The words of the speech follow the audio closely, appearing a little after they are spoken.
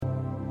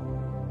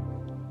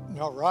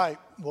All right.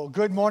 Well,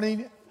 good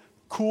morning,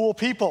 cool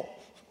people.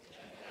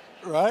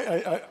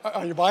 Right?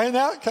 Are you buying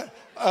that?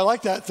 I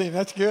like that theme.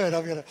 That's good.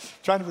 I'm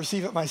trying to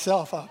receive it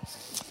myself.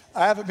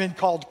 I haven't been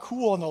called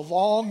cool in a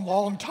long,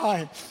 long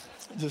time,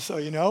 just so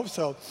you know.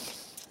 So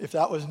if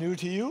that was new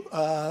to you,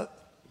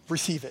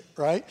 receive it,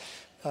 right?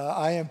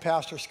 I am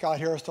Pastor Scott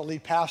Harris, the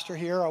lead pastor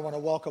here. I want to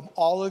welcome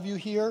all of you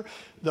here.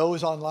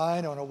 Those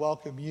online, I want to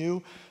welcome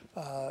you.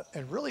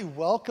 And really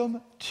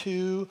welcome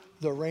to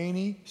the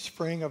rainy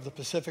spring of the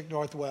Pacific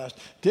Northwest.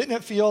 Didn't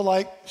it feel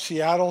like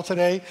Seattle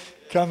today?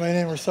 Coming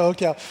in, we're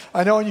soaked. Yeah,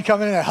 I know when you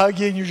come in and I hug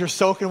you and you're just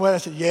soaking wet. I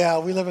said, yeah,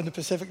 we live in the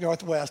Pacific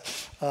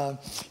Northwest.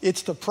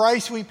 It's the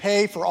price we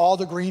pay for all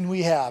the green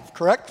we have,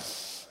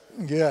 correct?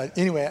 Good.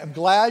 Anyway, I'm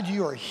glad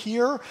you are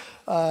here.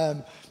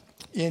 And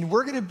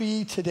we're going to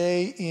be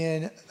today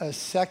in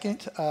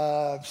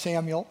 2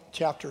 Samuel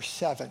chapter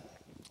 7.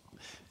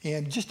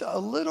 And just a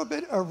little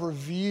bit of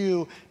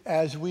review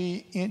as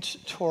we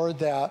inch toward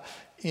that.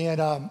 And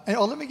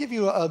let me give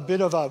you a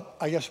bit of a,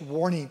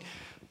 warning.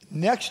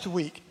 Next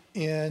week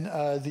in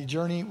the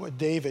journey with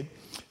David,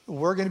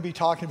 we're going to be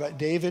talking about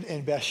David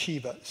and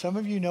Bathsheba. Some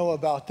of you know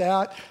about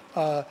that.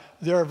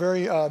 There are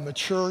very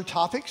mature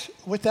topics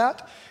with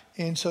that.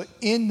 And so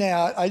in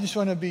that, I just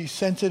want to be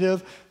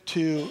sensitive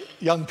to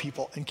young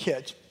people and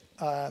kids.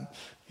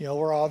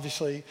 We're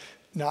obviously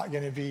not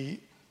going to be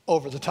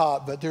over the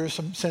top, but there's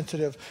some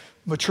sensitive,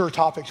 mature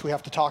topics we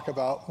have to talk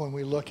about when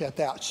we look at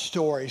that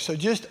story. So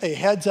just a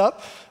heads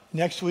up,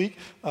 next week,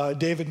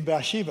 David and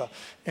Bathsheba,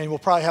 and we'll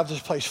probably have this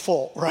place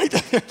full, right?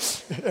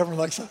 Everyone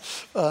likes it.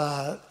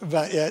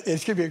 But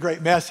it's going to be a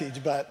great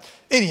message. But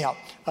anyhow,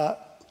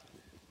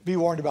 be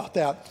warned about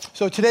that.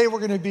 So today we're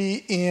going to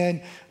be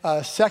in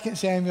 2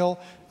 Samuel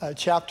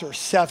chapter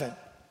 7.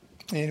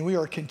 And we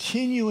are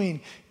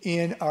continuing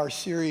in our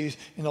series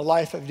in the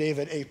life of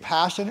David, A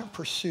Passionate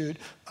Pursuit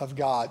of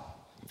God.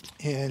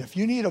 And if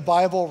you need a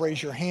Bible,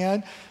 raise your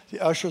hand. The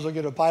ushers will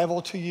get a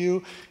Bible to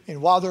you. And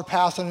while they're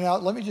passing it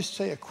out, let me just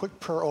say a quick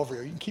prayer over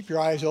you. You can keep your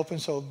eyes open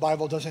so the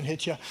Bible doesn't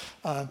hit you.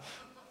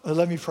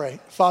 Let me pray.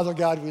 Father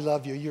God, we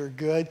love you. You're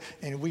good,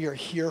 and we are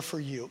here for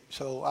you.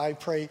 So I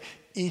pray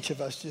each of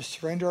us just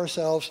surrender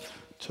ourselves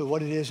to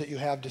what it is that you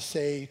have to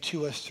say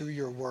to us through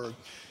your word.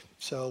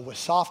 So with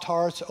soft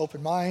hearts,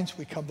 open minds,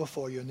 we come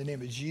before you. In the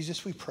name of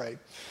Jesus, we pray.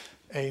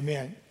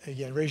 Amen.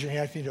 Again, raise your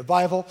hand if you need a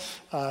Bible.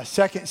 2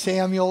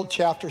 Samuel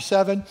chapter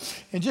 7.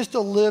 And just a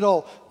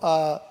little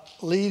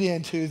lead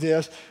into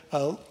this.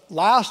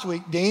 Last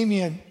week,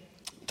 Damien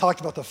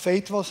talked about the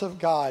faithfulness of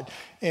God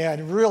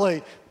and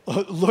really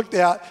looked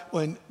at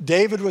when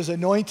David was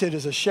anointed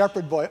as a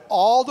shepherd boy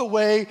all the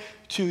way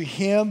to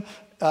him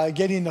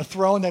getting the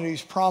throne that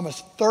he's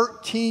promised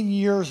 13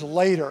 years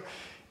later.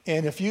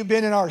 And if you've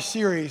been in our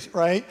series,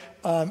 right,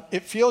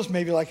 it feels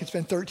maybe like it's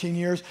been 13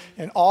 years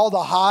and all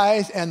the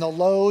highs and the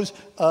lows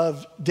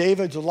of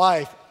David's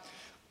life.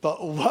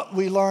 But what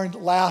we learned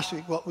last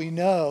week, what we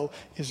know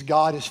is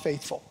God is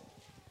faithful.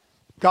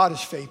 God is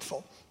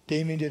faithful.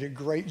 Damien did a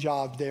great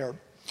job there.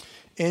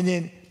 And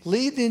then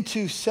leading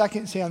into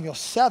 2 Samuel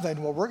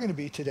 7, where we're going to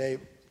be today,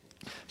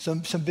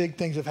 some big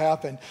things have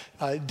happened.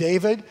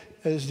 David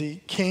is the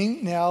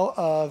king now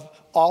of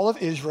all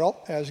of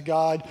Israel, as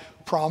God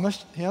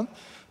promised him.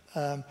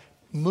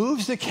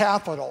 Moves the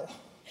capital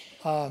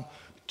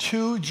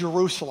to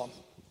Jerusalem,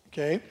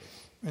 okay?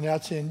 And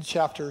that's in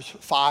chapters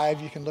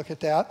 5. You can look at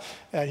that.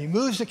 And he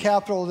moves the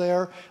capital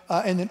there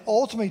and then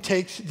ultimately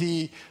takes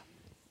the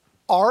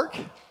ark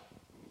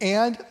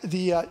and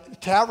the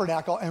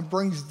tabernacle and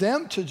brings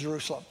them to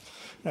Jerusalem.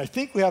 And I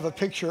think we have a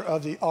picture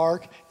of the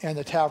ark and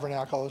the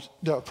tabernacle.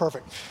 No,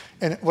 perfect.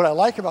 And what I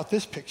like about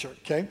this picture,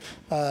 okay,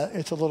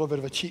 it's a little bit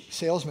of a cheap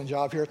salesman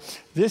job here.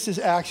 This is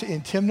actually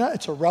in Timnah.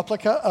 It's a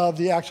replica of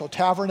the actual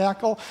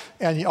tabernacle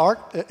and the ark.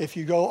 If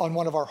you go on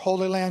one of our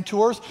Holy Land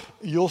tours,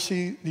 you'll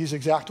see these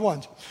exact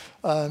ones.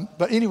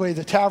 But anyway,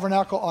 the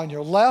tabernacle on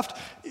your left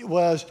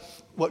was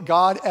what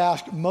God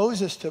asked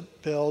Moses to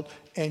build,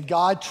 and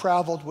God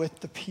traveled with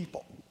the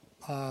people.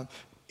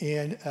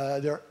 In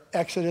their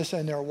exodus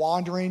and their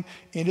wandering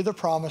into the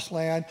promised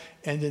land.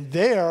 And then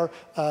there,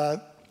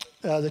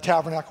 the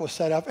tabernacle was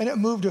set up, and it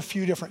moved a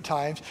few different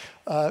times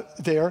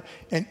there.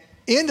 And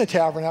in the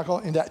tabernacle,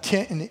 in that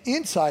tent, in the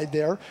inside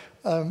there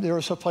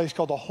was a place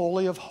called the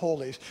Holy of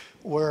Holies,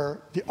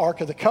 where the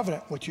Ark of the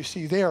Covenant, which you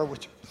see there,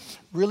 which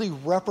really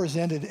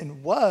represented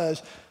and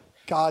was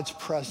God's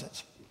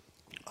presence.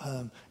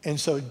 And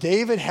so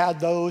David had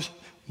those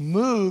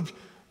moved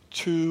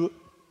to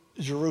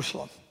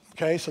Jerusalem.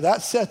 Okay, so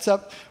that sets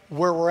up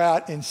where we're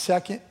at in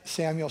 2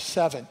 Samuel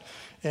 7.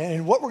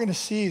 And what we're going to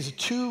see is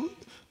two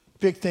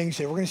big things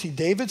here. We're going to see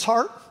David's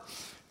heart.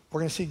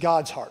 We're going to see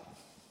God's heart.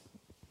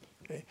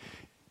 Okay.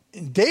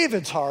 In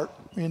David's heart,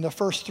 in the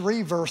first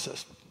 3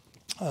 verses,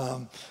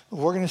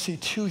 we're going to see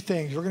two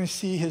things. We're going to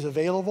see his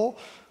available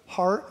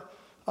heart,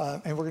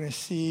 and we're going to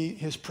see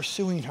his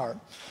pursuing heart.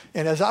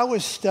 And as I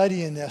was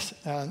studying this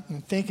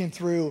and thinking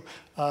through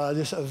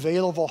this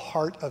available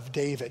heart of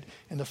David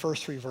in the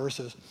first 3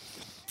 verses,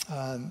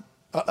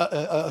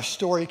 a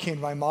story came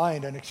to my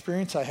mind, an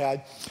experience I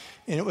had.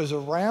 And it was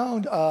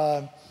around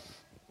our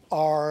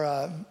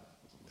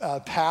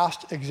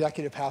past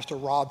executive pastor,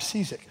 Rob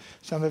Cizik.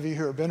 Some of you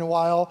who have been a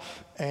while,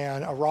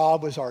 and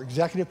Rob was our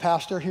executive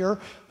pastor here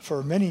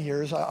for many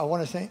years. I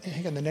want to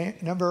think in the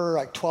number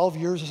like 12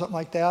 years or something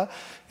like that.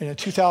 And in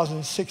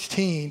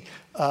 2016,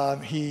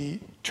 he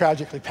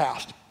tragically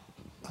passed.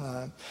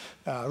 A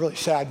really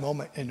sad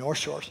moment in North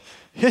Shore's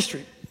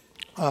history.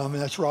 And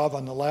that's Rob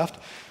on the left.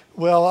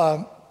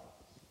 Well,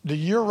 the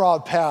year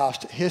Rob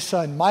passed, his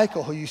son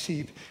Michael, who you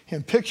see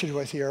him pictured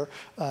with here,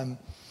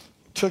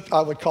 took,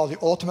 I would call, the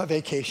ultimate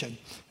vacation.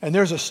 And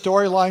there's a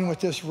storyline with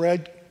this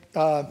red,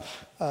 I'm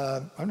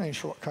not even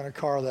sure what kind of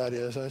car that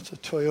is. It's a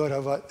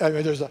Toyota, but I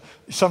mean,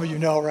 some of you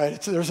know,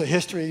 right? There's a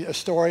history, a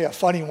story, a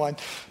funny one.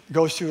 It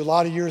goes through a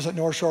lot of years at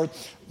North Shore.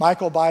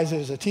 Michael buys it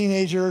as a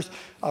teenager,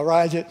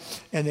 rides it,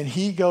 and then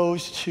he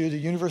goes to the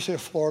University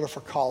of Florida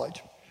for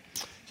college.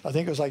 So I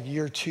think it was like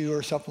year 2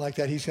 or something like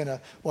that. He's going to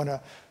want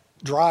to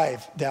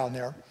drive down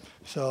there.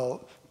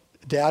 So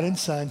dad and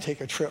son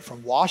take a trip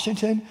from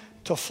Washington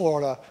to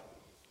Florida,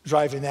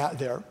 driving that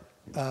there.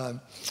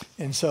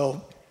 And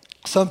so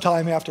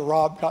sometime after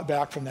Rob got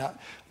back from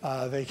that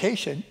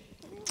vacation,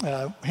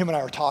 him and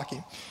I were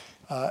talking.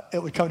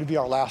 It would come to be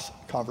our last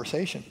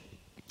conversation,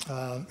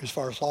 as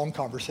far as long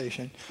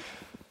conversation.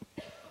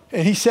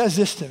 And he says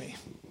this to me.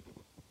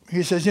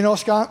 He says, you know,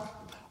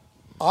 Scott,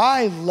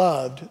 I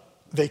loved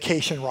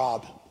Vacation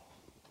Rob.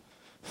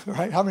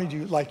 Right? How many do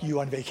you like you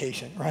on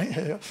vacation, right?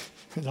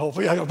 And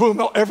hopefully, I go,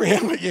 boom, every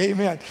hand went,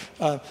 amen.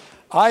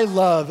 I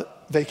love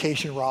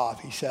Vacation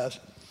Rob, he says.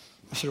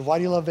 I said, why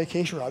do you love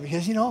Vacation Rob?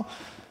 Because, you know,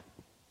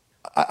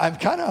 I'm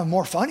kind of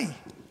more funny,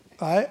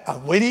 right?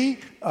 I'm witty,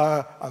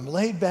 I'm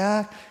laid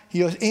back. He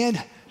goes,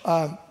 and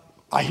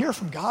I hear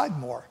from God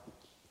more.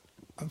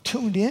 I'm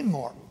tuned in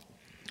more.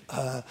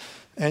 And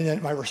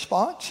then my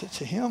response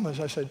to him was,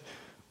 I said,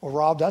 well,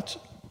 Rob, that's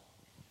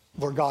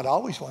where God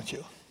always wants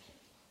you.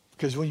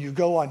 Because when you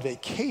go on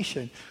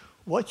vacation,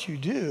 what you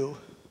do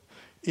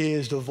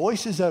is the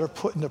voices that are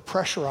putting the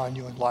pressure on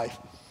you in life,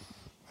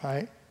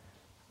 right,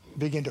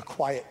 begin to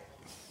quiet.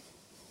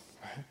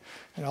 Right?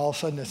 And all of a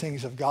sudden the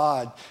things of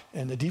God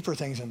and the deeper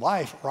things in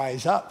life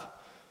rise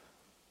up.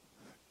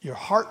 Your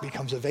heart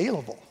becomes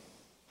available.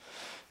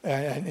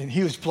 And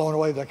he was blown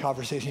away by the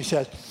conversation. He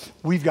said,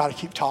 we've got to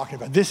keep talking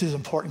about it. This is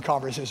important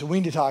conversation. We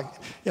need to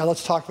talk. Yeah,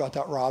 let's talk about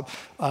that, Rob.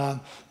 And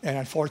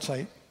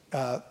unfortunately,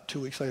 2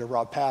 weeks later,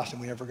 Rob passed,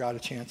 and we never got a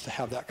chance to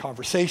have that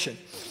conversation.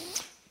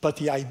 But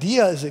the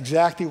idea is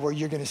exactly where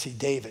you're going to see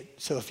David.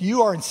 So if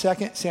you are in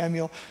 2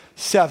 Samuel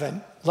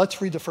 7,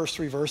 let's read the first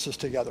 3 verses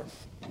together.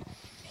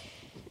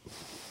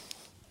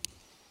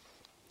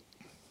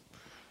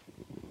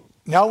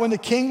 Now when the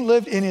king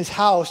lived in his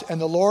house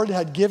and the Lord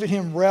had given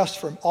him rest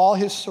from all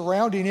his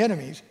surrounding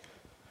enemies,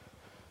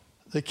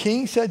 the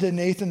king said to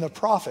Nathan the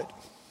prophet,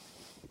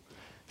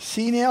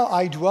 see now,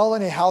 I dwell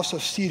in a house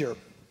of cedar,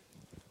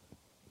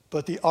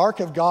 but the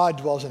ark of God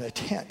dwells in a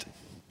tent.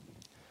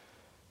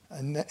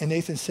 And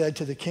Nathan said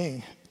to the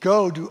king,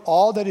 go, do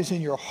all that is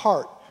in your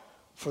heart,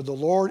 for the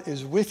Lord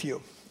is with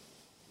you.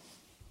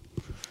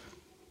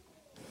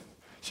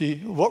 See,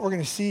 what we're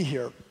going to see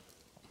here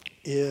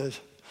is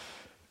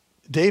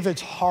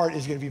David's heart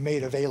is going to be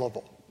made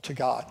available to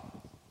God.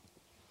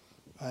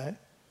 Right?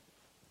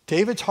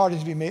 David's heart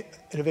is going to be made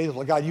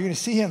available to God. You're going to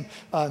see him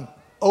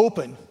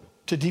open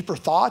to deeper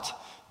thoughts,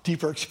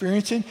 deeper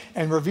experiencing,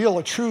 and reveal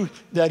a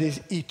truth that is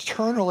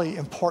eternally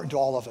important to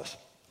all of us.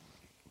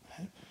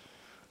 Right?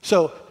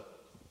 So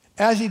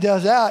as he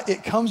does that,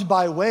 it comes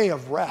by way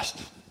of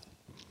rest.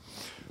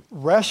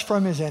 Rest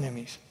from his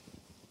enemies.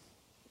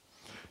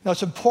 Now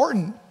it's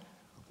important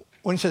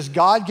when it says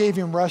God gave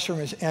him rest from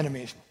his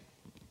enemies.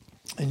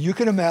 And you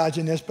can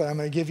imagine this, but I'm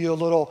going to give you a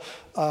little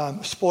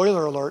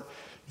spoiler alert.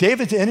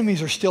 David's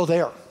enemies are still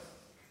there.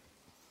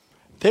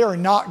 They are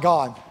not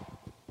gone.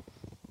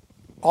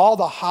 All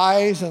the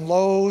highs and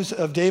lows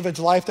of David's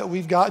life that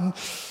we've gotten,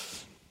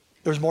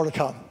 there's more to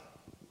come.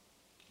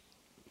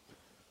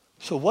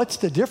 So what's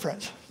the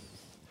difference?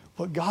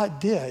 What God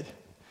did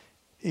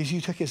is he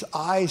took his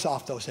eyes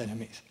off those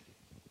enemies.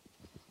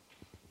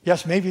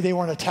 Yes, maybe they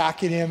weren't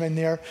attacking him in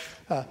there,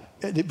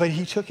 but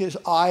he took his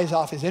eyes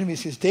off his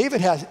enemies because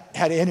David had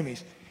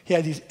enemies. He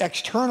had these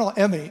external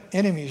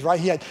enemies, right?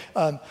 He had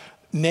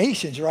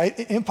nations, right?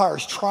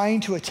 Empires trying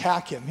to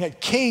attack him. He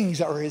had kings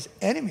that were his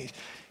enemies.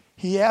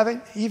 He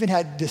even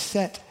had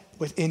dissent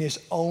within his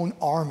own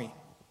army.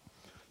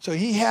 So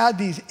he had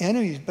these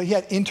enemies, but he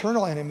had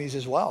internal enemies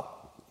as well.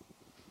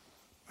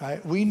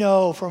 Right? We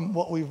know from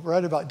what we've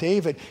read about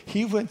David,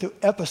 he went through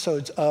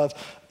episodes of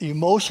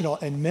emotional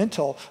and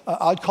mental,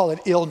 I'd call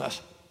it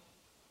illness,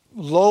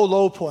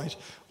 low points,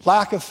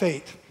 lack of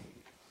faith.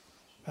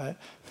 Right?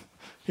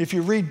 If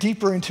you read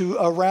deeper into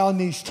around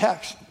these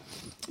texts,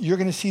 you're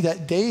going to see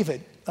that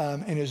David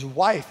and his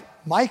wife,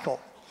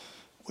 Michal,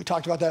 we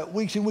talked about that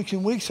weeks and weeks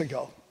and weeks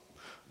ago,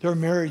 their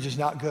marriage is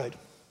not good.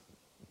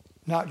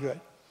 Not good.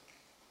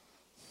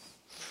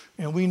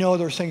 And we know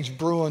there's things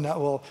brewing that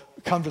will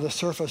come to the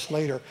surface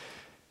later.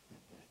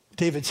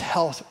 David's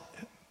health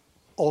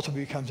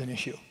ultimately becomes an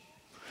issue.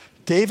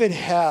 David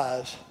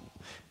has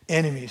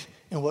enemies.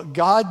 And what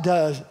God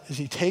does is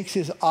he takes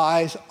his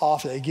eyes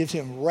off it. He gives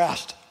him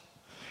rest.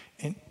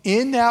 And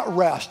in that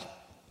rest,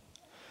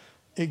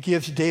 it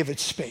gives David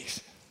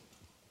space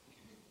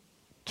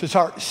to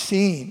start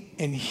seeing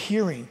and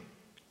hearing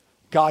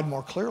God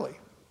more clearly.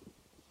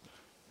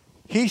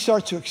 He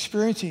starts to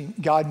experiencing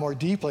God more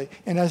deeply.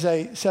 And as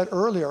I said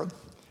earlier,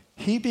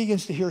 he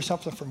begins to hear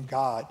something from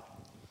God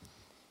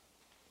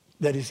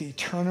that is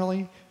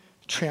eternally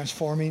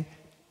transforming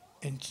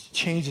and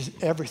changes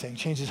everything,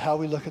 changes how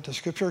we look at the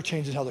scripture,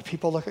 changes how the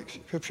people look at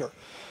scripture.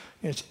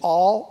 And it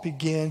all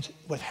begins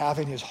with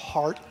having his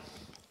heart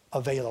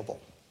available.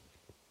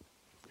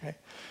 Okay?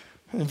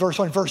 In verse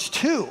 1, verse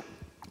 2,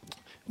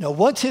 now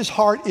once his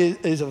heart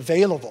is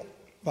available,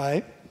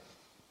 right?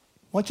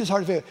 Once his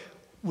heart is available,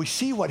 we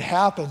see what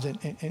happens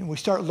and we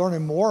start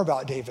learning more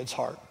about David's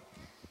heart.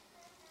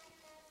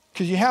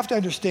 Because you have to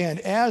understand,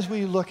 as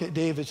we look at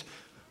David's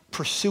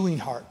pursuing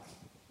heart,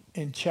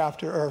 in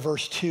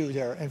verse 2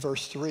 there and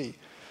verse 3.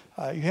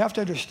 You have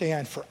to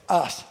understand, for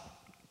us,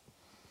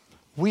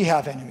 we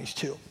have enemies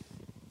too.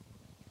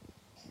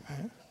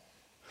 Right?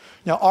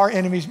 Now, our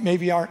enemies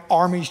maybe aren't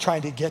armies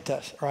trying to get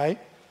us, right?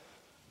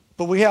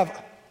 But we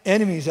have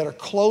enemies that are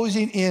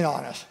closing in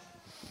on us.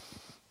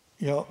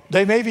 You know,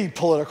 they may be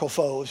political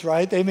foes,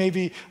 right? They may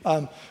be,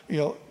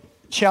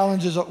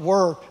 challenges at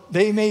work.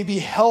 They may be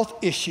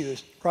health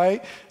issues,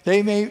 right?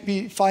 They may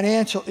be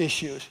financial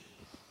issues.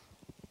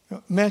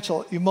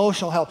 Mental,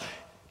 emotional health,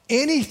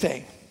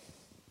 anything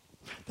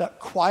that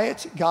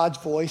quiets God's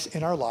voice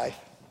in our life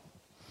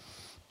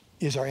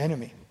is our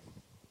enemy.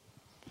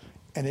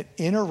 And it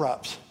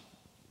interrupts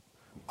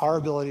our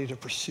ability to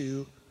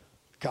pursue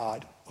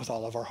God with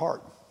all of our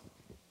heart.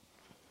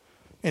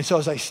 And so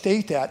as I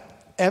state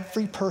that,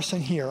 every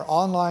person here,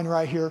 online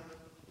right here,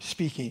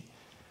 speaking,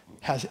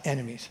 has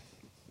enemies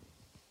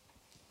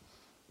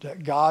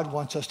that God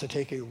wants us to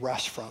take a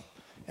rest from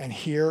and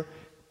hear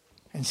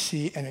and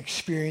see and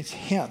experience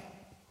him.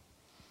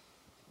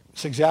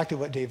 It's exactly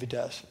what David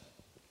does.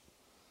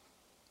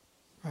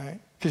 Right?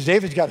 Because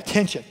David's got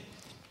attention.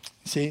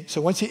 See?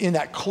 So once he's in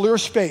that clear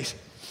space,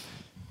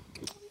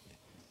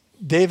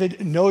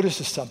 David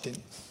notices something,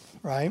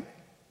 right?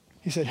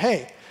 He said,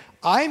 hey,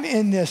 I'm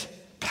in this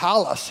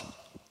palace,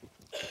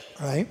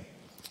 right?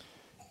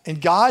 And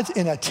God's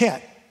in a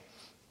tent.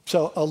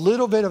 So a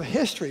little bit of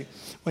history.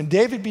 When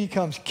David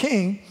becomes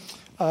king,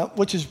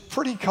 which is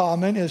pretty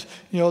common, is,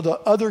 the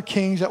other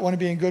kings that want to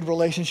be in good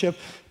relationship,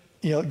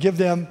 give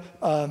them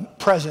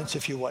presents,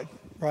 if you would,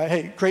 right?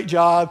 Hey, great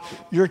job.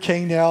 You're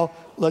king now.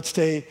 Let's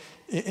stay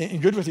in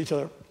good with each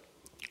other.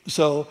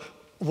 So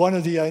one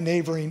of the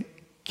neighboring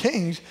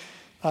kings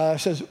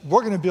says,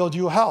 we're going to build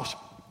you a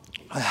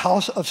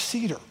house of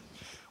cedar,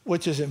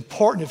 which is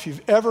important. If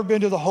you've ever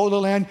been to the Holy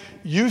Land,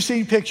 you've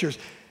seen pictures.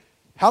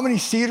 How many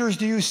cedars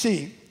do you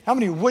see? How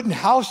many wooden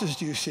houses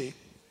do you see?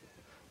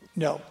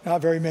 No,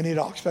 not very many at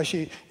all,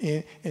 especially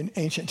in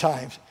ancient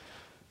times.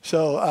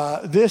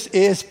 So this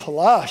is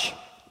plush,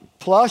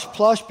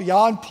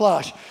 beyond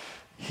plush.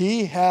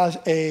 He has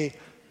a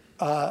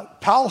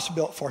palace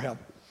built for him.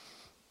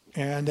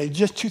 And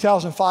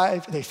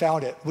 2005, they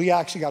found it. We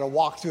actually got to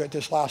walk through it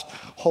this last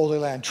Holy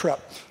Land trip.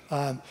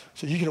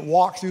 So you can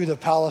walk through the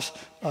palace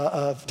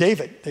of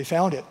David. They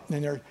found it,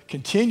 and they're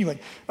continuing.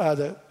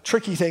 The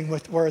tricky thing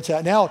with where it's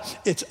at now,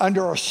 it's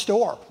under a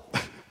store.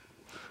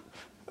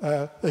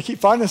 They keep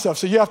finding stuff,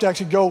 so you have to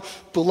actually go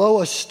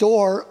below a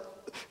store,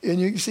 and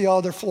you can see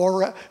all their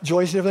floor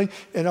joists and everything,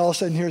 and all of a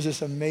sudden here's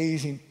this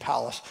amazing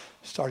palace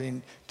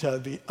starting to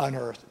be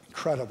unearthed.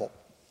 Incredible.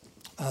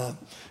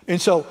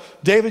 And so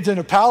David's in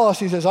a palace.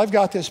 He says, I've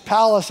got this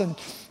palace, and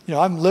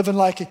I'm living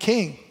like a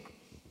king.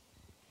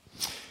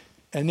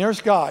 And there's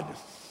God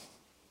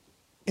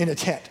in a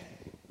tent.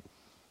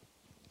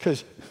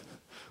 Because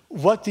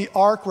what the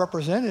ark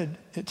represented,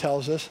 it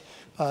tells us,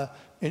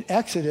 in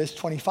Exodus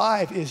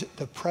 25 is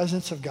the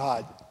presence of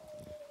God.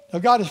 Now,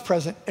 God is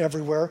present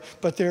everywhere,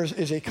 but there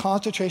is a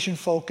concentration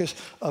focus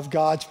of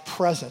God's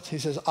presence. He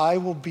says, I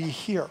will be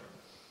here.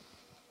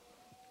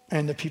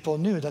 And the people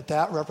knew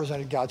that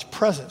represented God's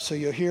presence. So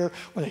you'll hear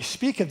when they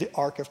speak of the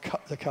Ark of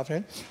the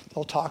Covenant,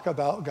 they'll talk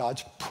about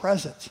God's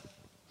presence.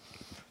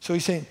 So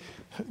he's saying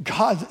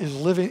God is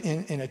living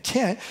in a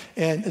tent,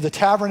 and the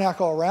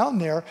tabernacle around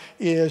there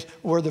is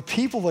where the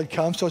people would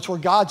come. So it's where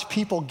God's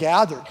people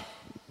gathered,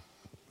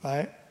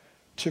 right,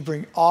 to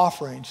bring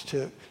offerings,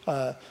 to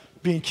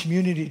be in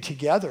community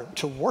together,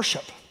 to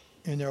worship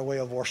in their way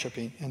of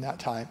worshiping in that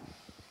time.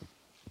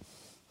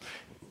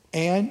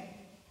 And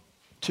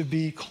to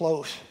be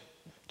close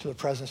to the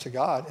presence of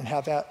God and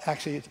have that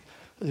actually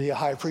the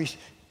high priest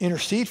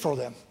intercede for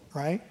them,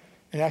 right?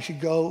 And actually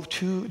go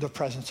to the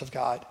presence of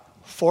God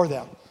for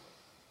them.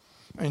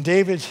 And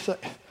David said,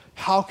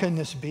 how can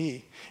this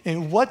be?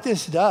 And what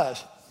this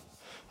does,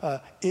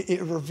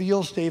 it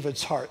reveals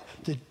David's heart,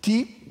 the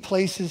deep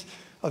places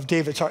of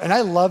David's heart. And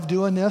I love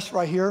doing this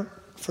right here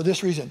for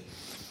this reason.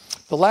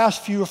 The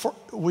last few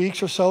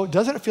weeks or so,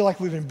 doesn't it feel like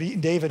we've been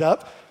beating David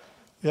up?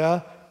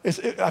 Yeah?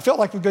 I felt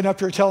like we've been up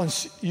here telling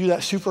you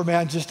that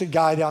Superman's just a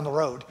guy down the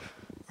road,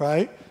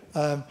 right?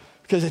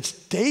 Because it's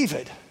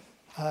David.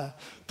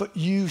 But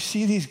you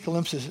see these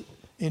glimpses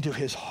into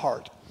his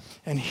heart.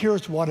 And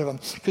here's one of them.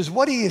 Because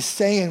what he is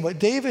saying, what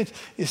David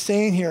is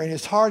saying here in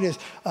his heart is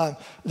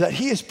that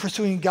he is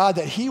pursuing God,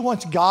 that he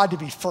wants God to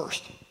be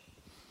first.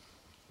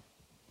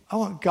 I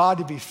want God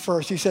to be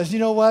first. He says, you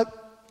know what?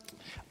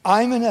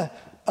 I'm in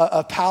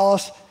a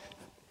palace.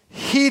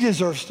 He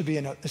deserves to be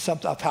in a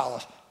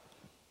palace.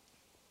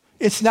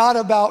 It's not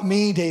about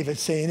me,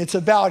 David's saying. It's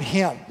about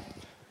him.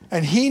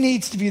 And he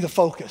needs to be the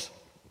focus.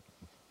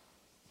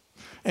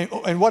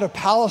 And what a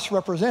palace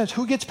represents,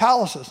 who gets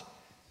palaces?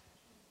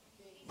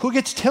 Who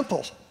gets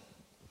temples?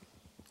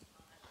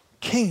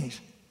 Kings.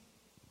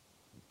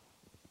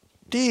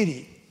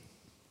 Deity.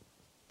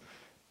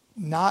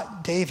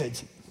 Not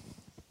David's.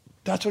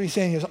 That's what he's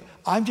saying. Is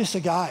I'm just a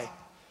guy.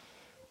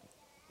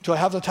 Do I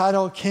have the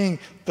title of king?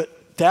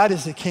 But that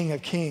is the King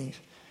of Kings.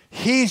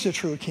 He's the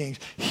true king.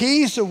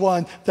 He's the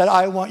one that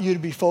I want you to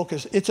be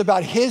focused. It's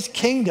about his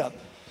kingdom.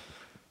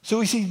 So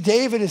we see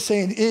David is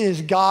saying it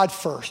is God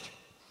first.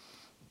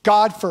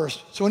 God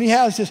first. So when he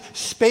has this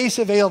space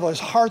available, his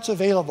heart's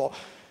available,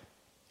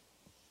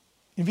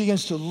 he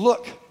begins to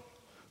look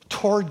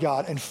toward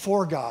God and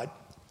for God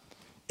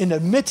in the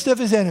midst of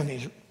his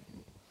enemies.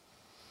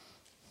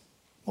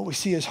 What we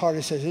see his heart,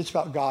 it says it's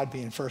about God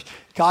being first.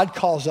 God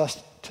calls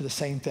us to the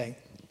same thing.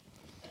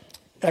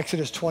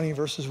 Exodus 20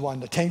 verses 1,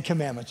 the 10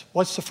 commandments.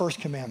 What's the first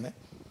commandment?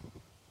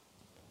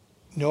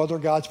 No other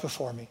gods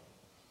before me.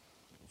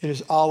 It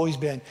has always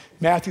been.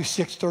 Matthew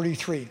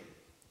 6:33,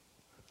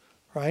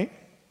 right?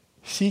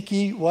 Seek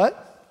ye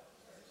what?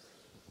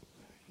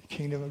 The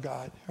kingdom of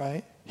God,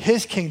 right?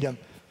 His kingdom.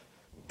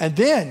 And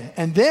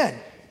then,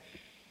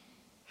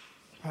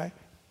 right?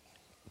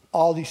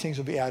 All these things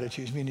will be added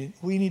to you. Meaning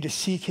we need to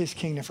seek his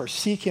kingdom first.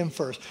 Seek him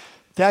first.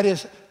 That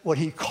is what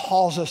he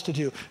calls us to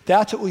do.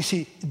 That's what we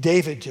see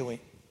David doing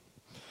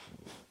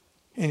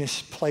in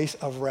his place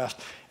of rest.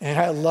 And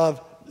I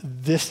love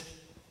this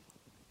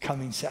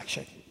coming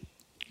section.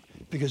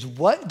 Because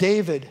what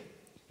David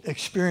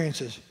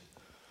experiences,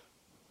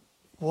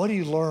 what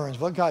he learns,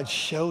 what God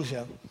shows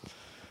him,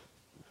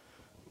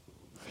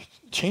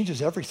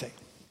 changes everything.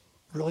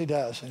 It really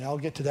does. And I'll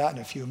get to that in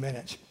a few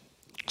minutes.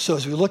 So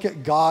as we look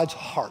at God's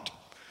heart,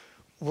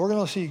 we're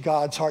going to see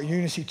God's heart. You're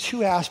going to see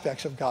two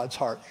aspects of God's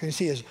heart. You're going to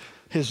see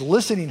his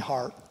listening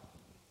heart,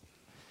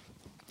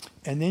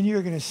 and then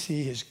you're going to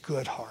see his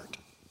good heart.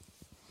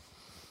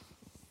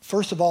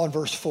 First of all, in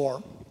verse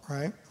 4,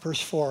 right?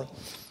 Verse 4.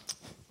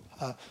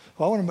 I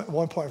want to make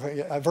one point.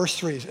 Verse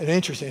 3 is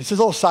interesting. It's a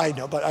little side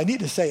note, but I need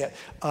to say it.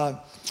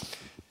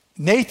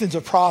 Nathan's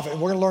a prophet,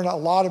 and we're going to learn a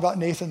lot about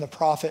Nathan the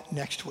prophet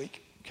next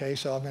week. Okay,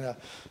 so I'm going to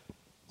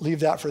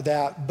leave that for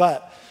that.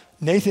 But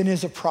Nathan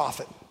is a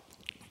prophet.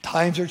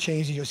 Times are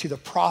changing. You'll see the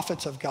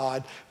prophets of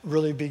God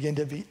really begin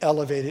to be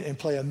elevated and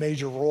play a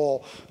major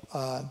role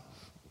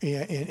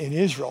in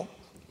Israel.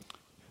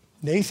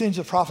 Nathan's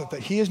a prophet, but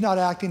he is not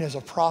acting as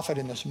a prophet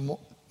in this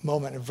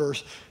moment in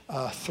verse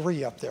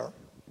 3 up there.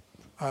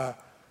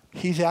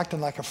 He's acting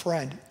like a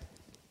friend.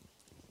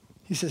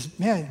 He says,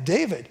 man,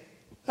 David,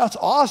 that's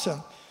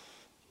awesome.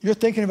 You're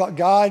thinking about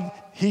God.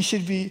 He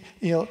should be,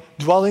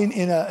 dwelling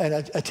in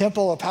a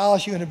temple, a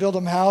palace. You're going to build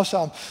him a house.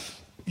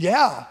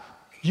 Yeah,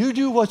 you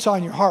do what's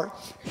on your heart.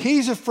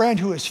 He's a friend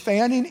who is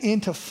fanning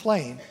into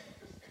flame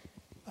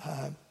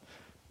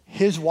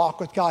his walk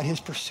with God,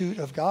 his pursuit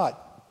of God.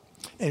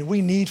 And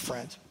we need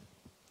friends.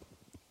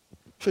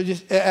 So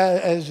just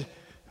as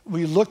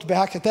we looked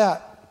back at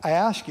that, I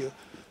ask you,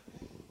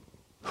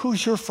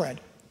 who's your friend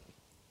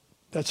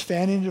that's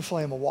fanning into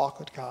flame a walk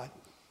with God?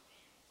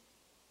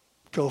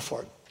 Go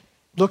for it.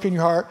 Look in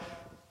your heart.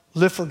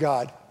 Live for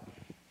God.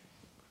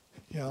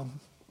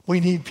 We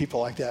need people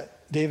like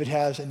that. David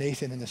has and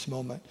Nathan in this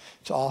moment.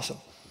 It's awesome.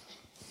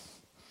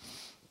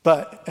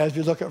 But as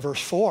we look at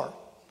verse 4,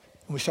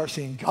 and we start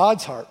seeing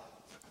God's heart,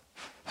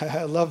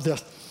 I love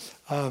this.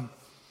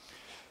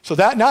 So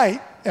that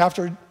night,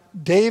 after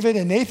David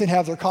and Nathan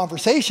have their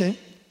conversation,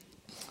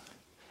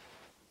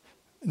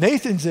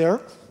 Nathan's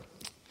there,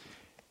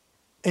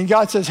 and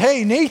God says,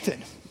 hey,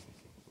 Nathan,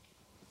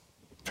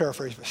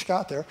 paraphrase by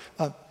Scott there,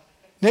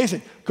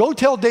 Nathan, go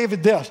tell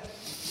David this.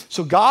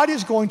 So God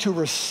is going to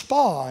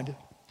respond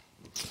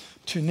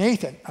to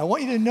Nathan. I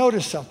want you to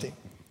notice something,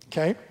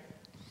 okay?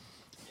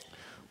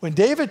 When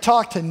David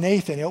talked to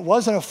Nathan, it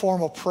wasn't a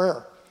formal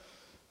prayer.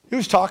 He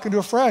was talking to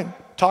a friend,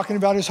 talking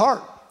about his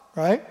heart,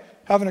 right?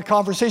 Having a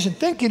conversation,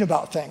 thinking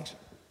about things.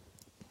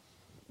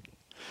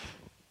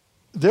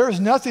 There is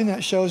nothing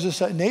that shows us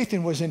that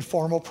Nathan was in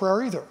formal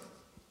prayer either.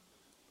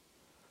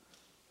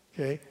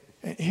 Okay?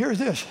 And here's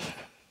this.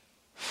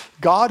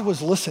 God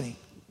was listening.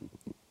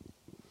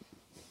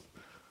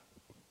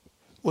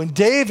 When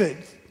David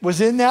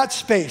was in that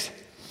space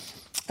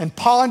and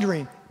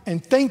pondering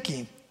and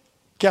thinking,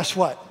 guess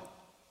what?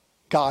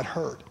 God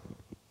heard.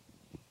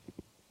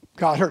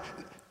 God heard.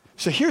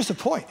 So here's the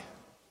point.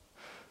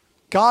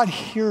 God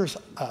hears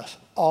us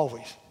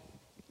always.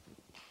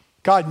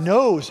 God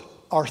knows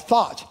our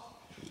thoughts.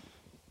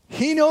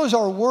 He knows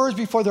our words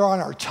before they're on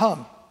our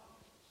tongue.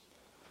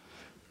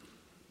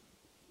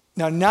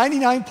 Now,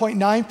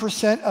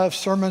 99.9% of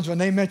sermons, when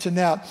they mention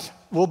that,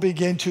 will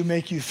begin to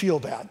make you feel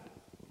bad,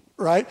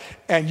 right?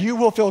 And you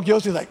will feel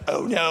guilty, like,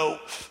 oh no,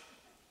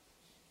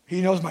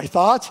 he knows my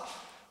thoughts.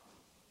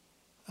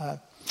 I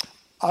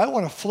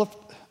want to flip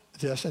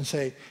this and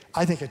say,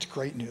 I think it's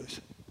great news.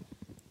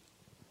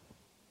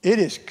 It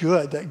is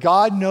good that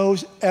God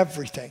knows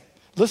everything.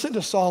 Listen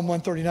to Psalm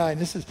 139.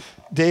 This is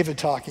David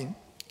talking.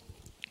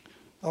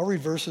 I'll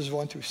read verses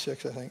 1 through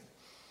 6, I think.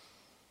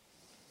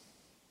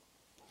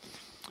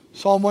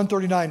 Psalm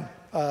 139,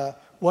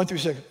 1 through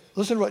 6.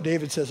 Listen to what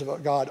David says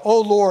about God.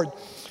 Oh Lord,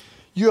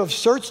 you have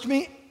searched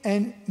me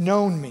and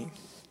known me.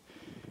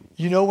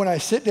 You know when I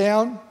sit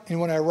down and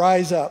when I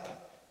rise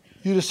up.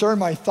 You discern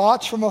my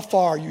thoughts from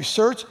afar. You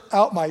search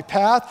out my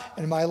path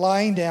and my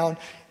lying down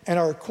and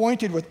are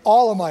acquainted with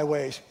all of my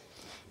ways.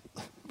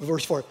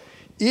 Verse 4.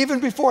 Even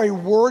before a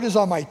word is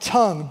on my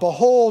tongue,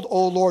 behold,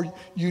 O Lord,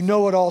 you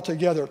know it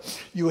altogether.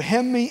 You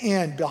hem me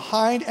in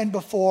behind and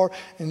before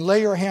and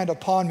lay your hand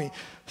upon me.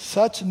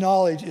 Such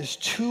knowledge is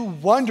too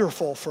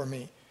wonderful for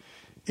me.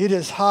 It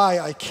is high,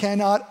 I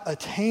cannot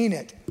attain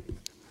it.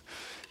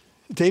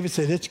 David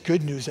said it's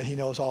good news that he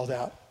knows all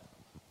that.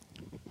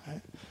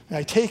 Right? And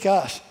I take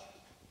us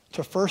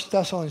to 1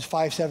 Thessalonians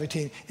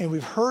 5:17, and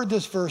we've heard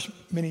this verse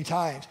many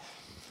times.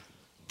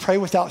 Pray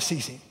without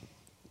ceasing.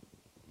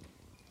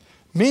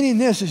 Meaning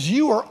this is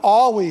you are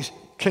always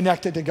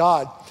connected to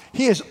God.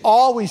 He is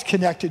always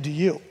connected to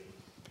you.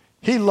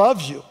 He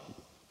loves you.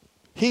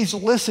 He's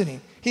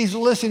listening. He's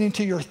listening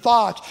to your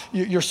thoughts,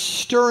 your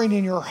stirring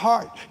in your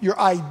heart, your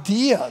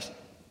ideas.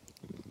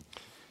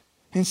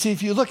 And see,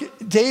 if you look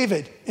at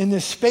David in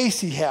this space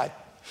he had,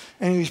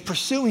 and he was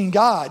pursuing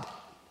God,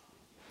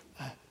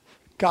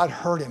 God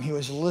heard him. He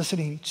was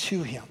listening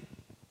to him.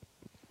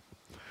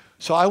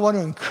 So I want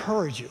to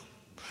encourage you,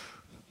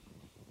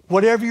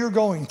 whatever you're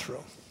going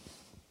through,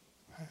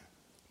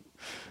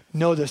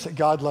 know this, that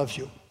God loves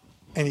you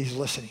and he's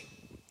listening.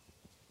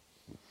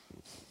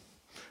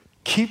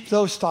 Keep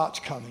those thoughts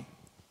coming.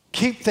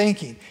 Keep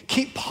thinking.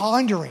 Keep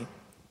pondering.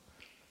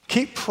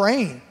 Keep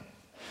praying.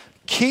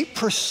 Keep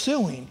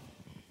pursuing,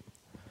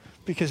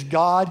 because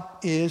God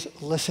is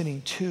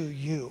listening to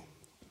you.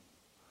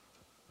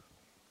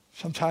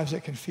 Sometimes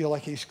it can feel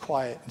like he's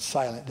quiet and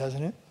silent,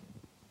 doesn't it?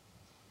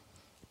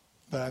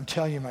 But I'm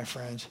telling you, my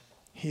friends,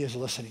 he is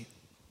listening.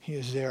 He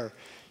is there.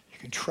 You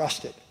can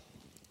trust it.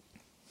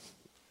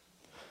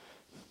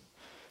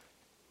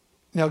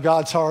 Now,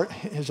 God's heart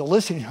is a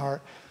listening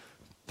heart,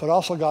 but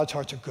also God's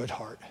heart's a good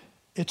heart.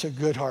 It's a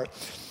good heart.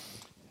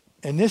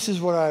 And this is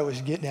what I was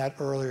getting at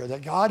earlier,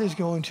 that God is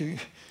going to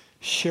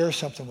share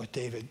something with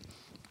David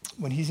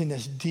when he's in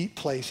this deep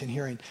place in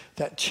hearing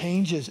that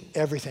changes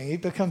everything.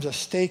 It becomes a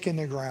stake in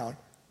the ground.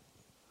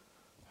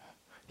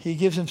 He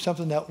gives him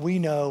something that we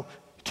know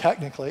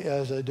technically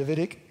as a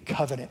Davidic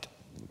covenant.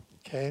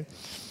 Okay?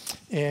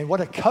 And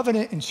what a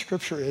covenant in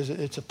Scripture is,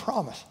 it's a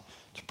promise.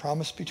 It's a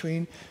promise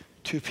between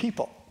two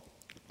people.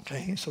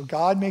 Okay? So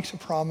God makes a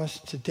promise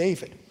to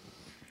David.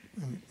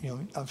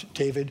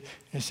 David,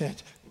 in a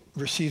sense,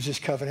 receives this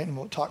covenant, and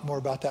we'll talk more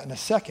about that in a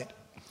second.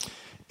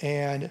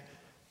 And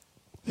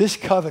this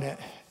covenant,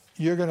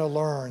 you're going to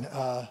learn,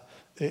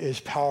 is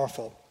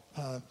powerful.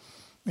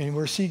 And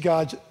we'll see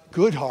God's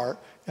good heart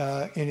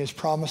in his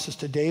promises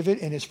to David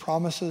and his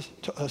promises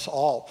to us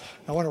all.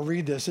 I want to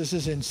read this. This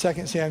is in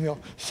 2 Samuel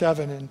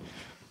 7, and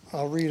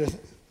I'll read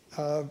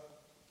it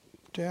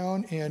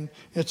down. And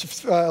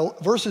it's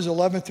verses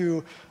 11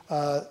 through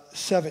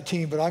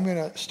 17, but I'm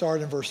going to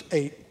start in verse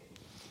 8.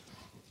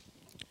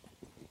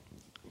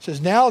 It says,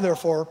 now,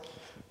 therefore,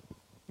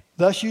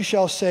 thus you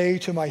shall say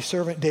to my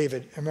servant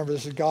David. And remember,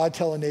 this is God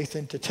telling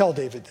Nathan to tell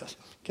David this.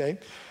 Okay?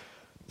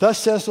 Thus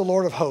says the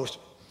Lord of hosts,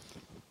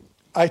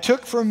 I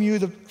took from you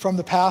from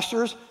the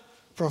pastures,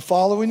 from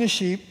following the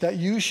sheep, that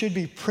you should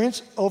be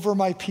prince over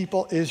my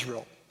people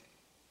Israel.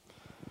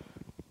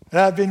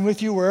 And I have been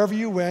with you wherever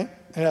you went,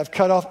 and have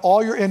cut off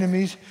all your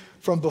enemies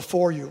from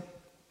before you.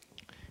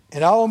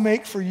 And I will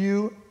make for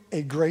you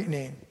a great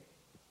name,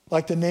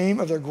 like the name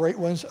of the great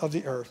ones of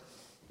the earth.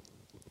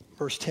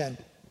 Verse 10.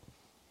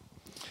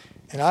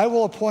 And I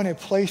will appoint a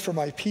place for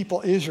my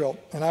people Israel,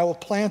 and I will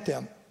plant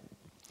them,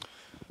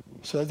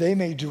 so that they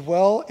may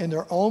dwell in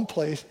their own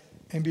place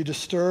and be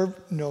disturbed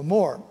no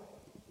more.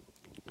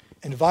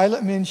 And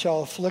violent men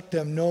shall afflict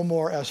them no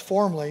more as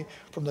formerly,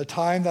 from the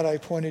time that I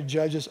appointed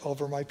judges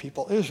over my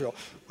people Israel.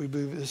 We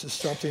believe this is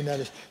something that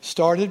is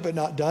started but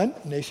not done.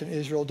 The nation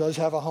Israel does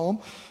have a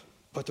home,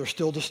 but they're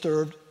still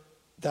disturbed.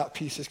 That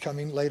piece is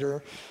coming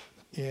later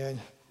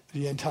in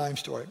the end time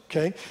story.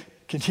 Okay?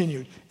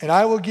 Continued. And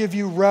I will give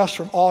you rest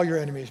from all your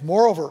enemies.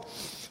 Moreover,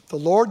 the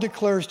Lord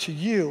declares to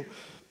you,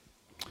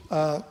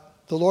 the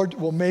Lord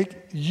will make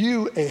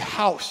you a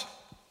house.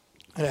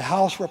 And a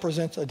house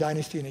represents a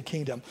dynasty and a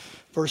kingdom.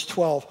 Verse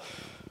 12.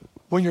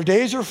 When your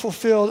days are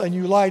fulfilled and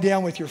you lie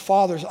down with your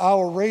fathers, I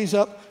will raise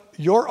up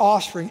your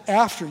offspring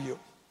after you.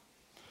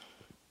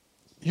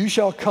 You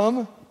shall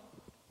come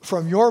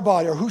from your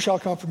body, or who shall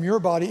come from your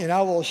body, and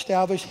I will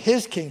establish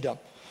his kingdom.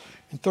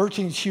 In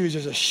 13 choose,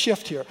 there's a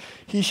shift here.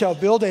 He shall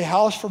build a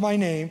house for my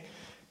name,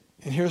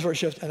 and here's where it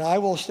shifts, and I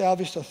will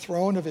establish the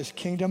throne of his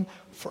kingdom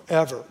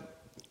forever.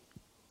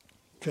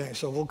 Okay,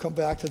 so we'll come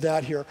back to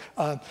that here.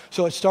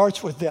 So it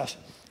starts with this.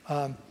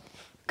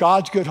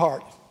 God's good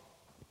heart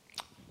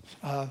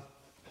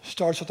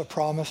starts with a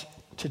promise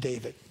to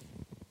David.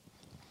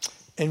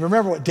 And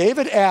remember what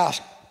David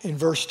asked in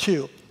verse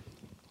 2.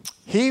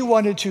 He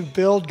wanted to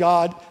build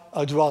God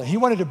a dwelling. He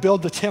wanted to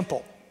build the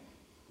temple.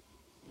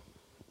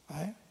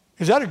 Right?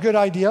 Is that a good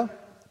idea?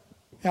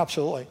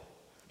 Absolutely.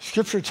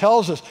 Scripture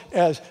tells us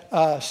as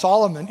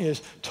Solomon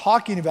is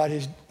talking about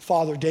his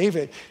father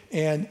David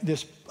and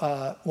this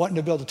wanting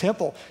to build a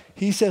temple,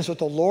 he says what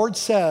the Lord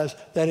says,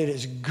 that it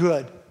is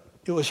good.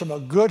 It was from a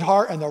good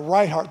heart and the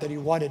right heart that he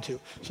wanted to.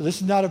 So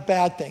this is not a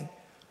bad thing.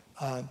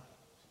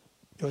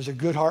 It was a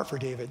good heart for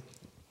David.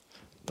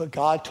 But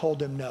God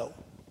told him no.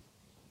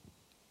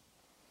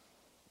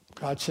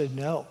 God said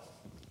no.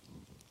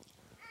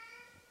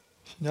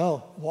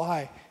 No.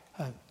 Why?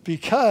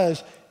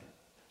 Because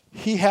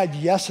he had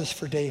yeses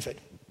for David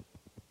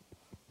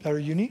that are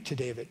unique to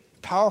David.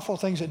 Powerful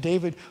things that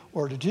David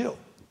were to do.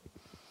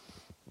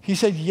 He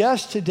said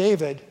yes to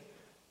David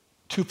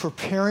to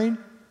preparing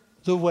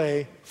the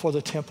way for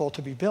the temple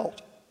to be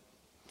built.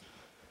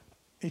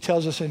 He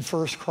tells us in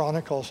 1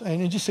 Chronicles,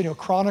 and just so you know,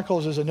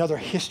 Chronicles is another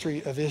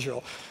history of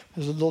Israel.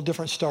 There's a little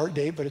different start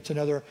date, but it's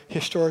another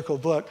historical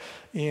book.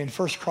 In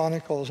 1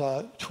 Chronicles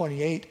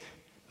 28,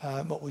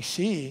 what we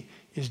see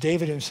is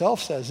David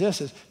himself says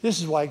this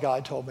is why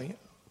God told me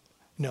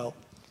no,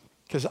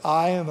 because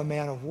I am a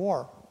man of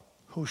war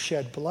who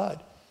shed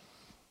blood.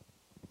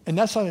 And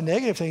that's not a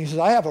negative thing. He says,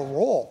 I have a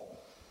role.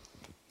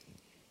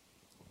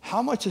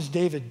 How much has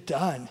David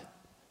done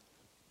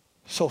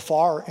so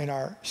far in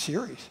our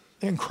series?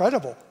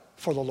 Incredible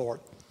for the Lord,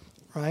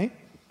 right?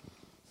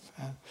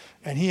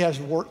 And he has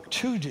work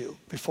to do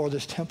before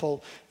this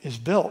temple is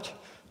built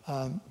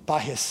by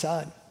his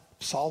son,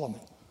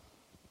 Solomon.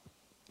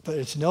 But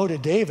it's no to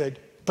David,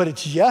 but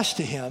it's yes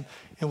to him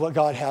in what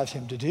God has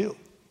him to do.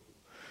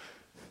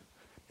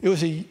 It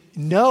was a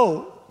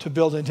no to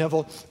build a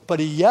temple,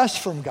 but a yes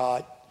from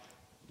God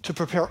to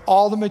prepare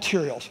all the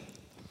materials.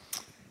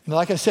 And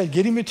like I said,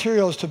 getting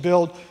materials to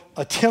build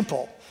a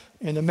temple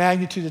in the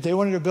magnitude that they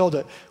wanted to build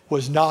it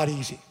was not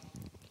easy.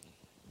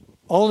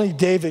 Only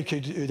David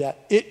could do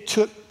that. It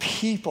took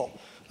people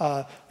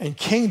and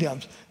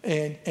kingdoms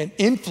and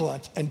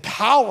influence and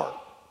power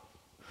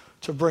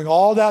to bring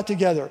all that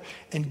together.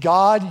 And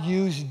God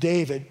used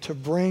David to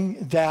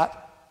bring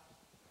that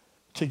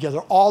together,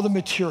 all the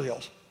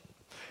materials.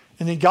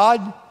 And then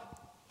God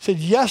said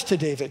yes to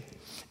David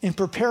in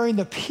preparing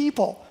the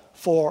people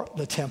for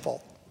the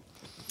temple.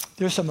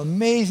 There's some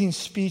amazing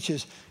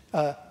speeches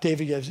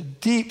David gives,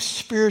 deep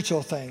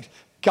spiritual things,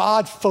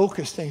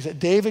 God-focused things that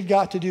David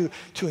got to do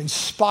to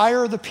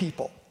inspire the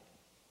people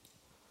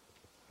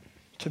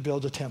to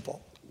build a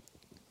temple.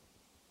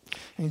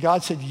 And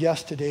God said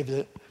yes to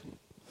David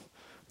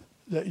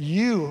that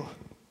you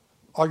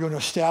are going to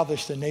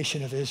establish the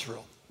nation of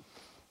Israel.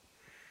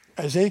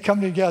 As they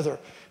come together,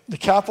 the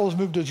capital is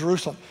moved to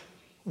Jerusalem.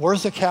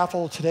 Where's the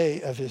capital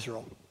today of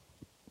Israel?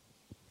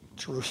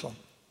 Jerusalem.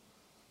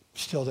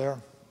 Still there.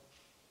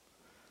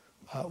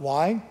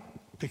 Why?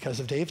 Because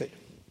of David.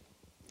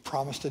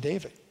 Promise to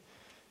David.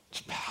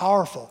 It's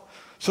powerful.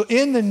 So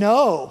in the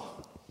no,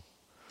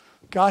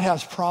 God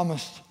has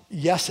promised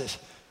yeses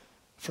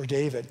for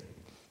David.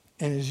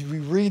 And as we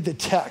read the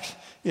text,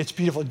 it's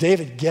beautiful.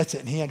 David gets it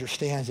and he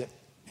understands it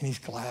and he's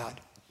glad.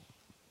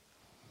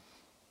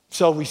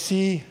 So we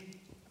see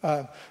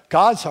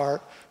God's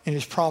heart in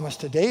his promise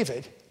to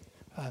David.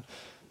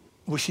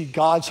 We see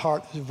God's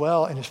heart as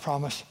well in his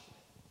promise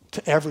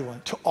to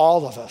everyone, to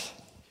all of us.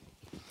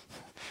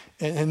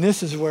 And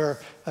this is where,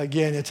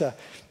 again,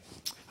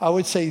 I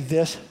would say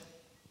this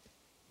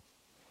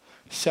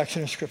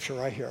section of Scripture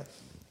right here.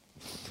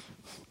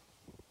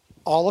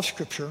 All of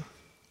Scripture,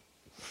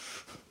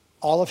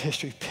 all of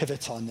history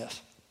pivots on this.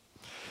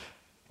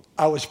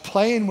 I was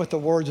playing with the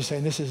words of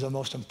saying this is the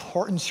most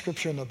important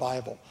Scripture in the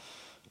Bible.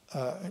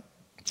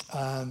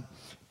 And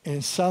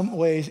in some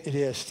ways it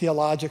is.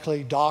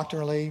 Theologically,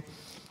 doctrinally,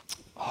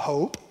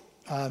 hope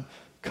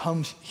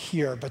comes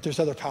here, but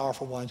there's other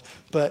powerful ones.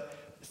 But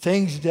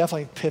things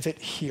definitely pivot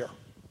here,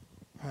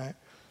 right?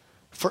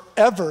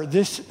 Forever,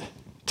 this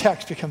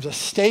text becomes a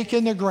stake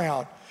in the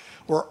ground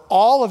where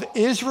all of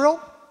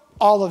Israel,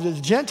 all of the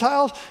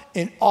Gentiles,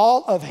 and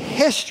all of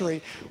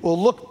history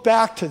will look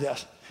back to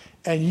this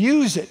and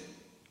use it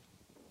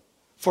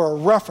for a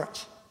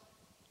reference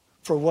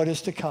for what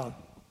is to come.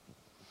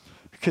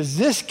 Because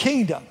this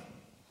kingdom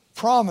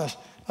promise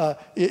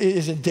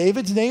is in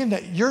David's name,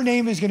 that your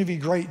name is going to be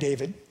great,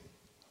 David,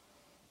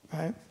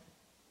 right?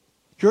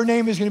 Your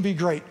name is going to be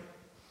great.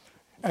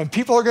 And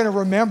people are going to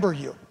remember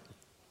you.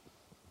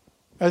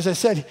 As I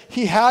said,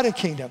 he had a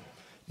kingdom,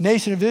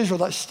 nation of Israel,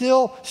 that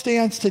still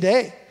stands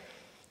today.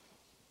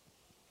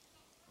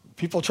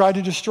 People tried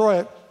to destroy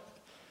it.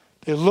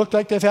 They look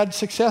like they've had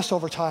success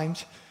over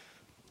times.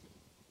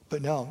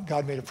 But no,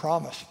 God made a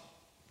promise.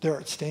 There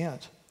it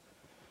stands.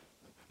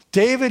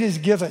 David is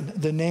given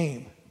the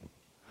name,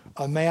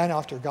 a man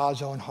after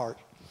God's own heart.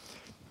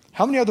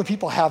 How many other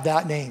people have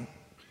that name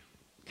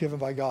given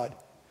by God?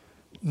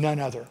 None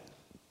other.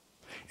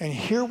 And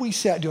here we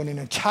sat doing an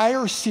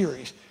entire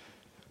series,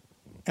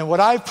 and what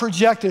I've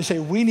projected is say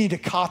we need to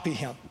copy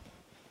him.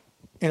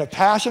 In a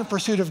passionate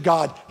pursuit of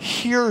God,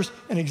 here's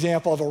an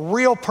example of a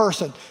real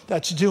person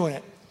that's doing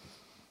it.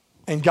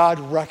 And God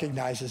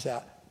recognizes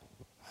that.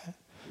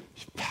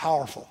 It's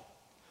powerful.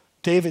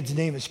 David's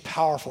name is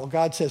powerful.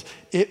 God says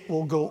it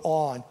will go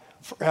on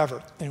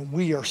forever. And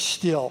we are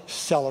still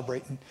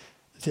celebrating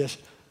this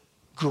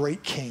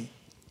great king.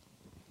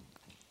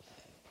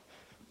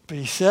 But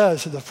he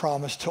says the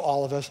promise to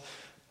all of us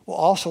will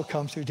also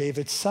come through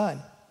David's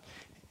son.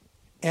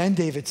 And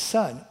David's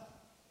son.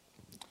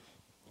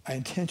 I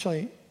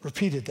intentionally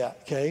repeated that,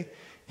 okay?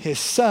 His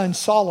son,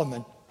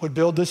 Solomon, would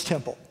build this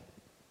temple.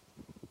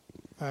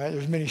 All right,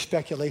 there's many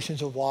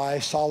speculations of why.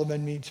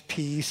 Solomon means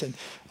peace, and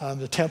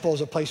the temple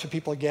is a place where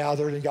people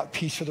gathered and got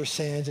peace for their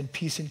sins and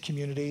peace in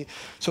community.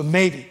 So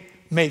maybe,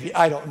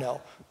 I don't know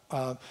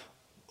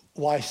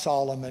why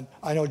Solomon.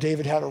 I know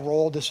David had a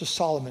role. This was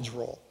Solomon's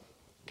role,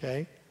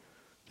 okay?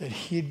 That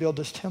he'd build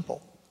this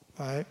temple,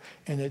 right?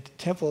 And the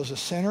temple is a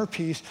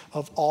centerpiece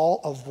of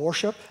all of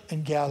worship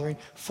and gathering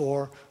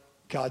for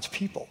God's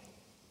people.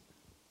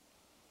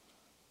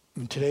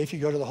 And today, if you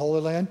go to the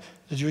Holy Land,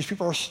 the Jewish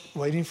people are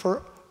waiting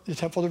for the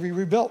temple to be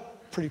rebuilt.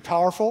 Pretty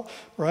powerful,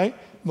 right?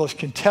 Most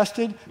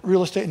contested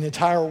real estate in the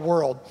entire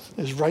world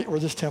is right where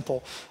this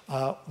temple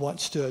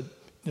once stood.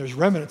 There's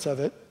remnants of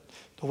it.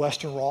 The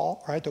Western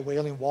Wall, right? The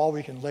Wailing Wall where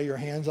you can lay your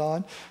hands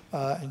on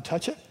and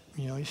touch it.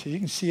 You know, so you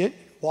can see it,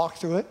 walk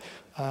through it.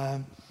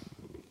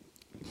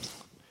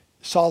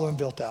 Solomon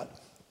built that.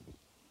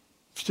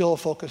 Still a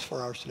focus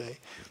for ours today.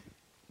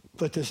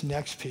 But this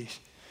next piece,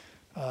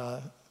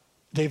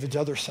 David's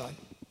other son,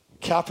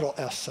 capital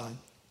S son,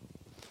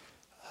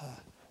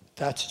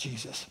 that's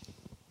Jesus.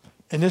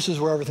 And this is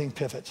where everything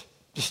pivots.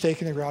 The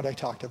stake in the ground I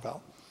talked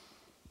about.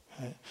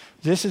 Right?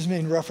 This is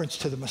in reference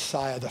to the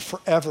Messiah, the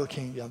forever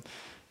kingdom,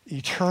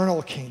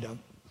 eternal kingdom.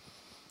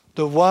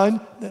 The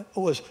one that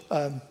was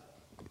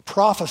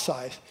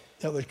prophesied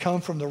that would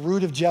come from the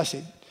root of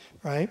Jesse,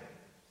 right?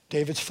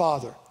 David's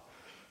father.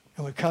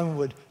 And would come and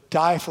would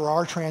die for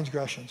our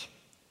transgressions.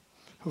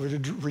 Who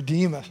would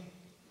redeem us.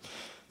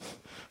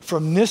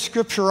 From this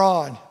scripture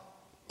on,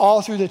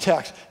 all through the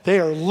text, they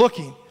are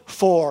looking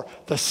for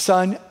the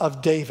Son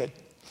of David.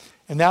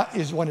 And that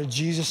is one of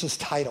Jesus'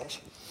 titles,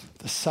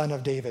 the Son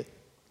of David.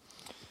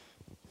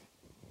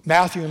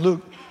 Matthew and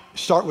Luke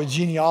start with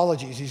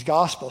genealogies, these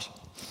Gospels.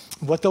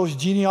 What those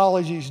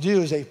genealogies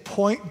do is they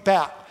point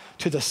back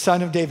to the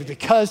Son of David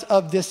because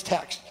of this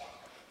text.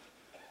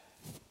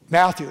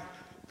 Matthew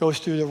goes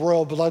through the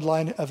royal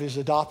bloodline of his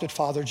adopted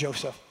father,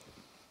 Joseph.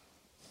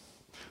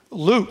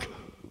 Luke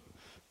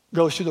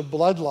goes through the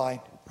bloodline,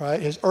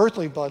 right, his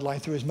earthly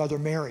bloodline through his mother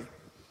Mary.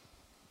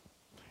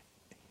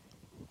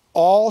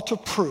 All to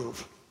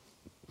prove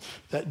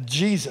that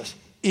Jesus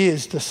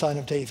is the Son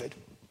of David.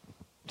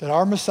 That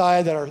our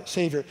Messiah, that our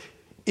Savior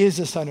is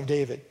the Son of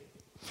David.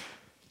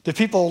 The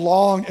people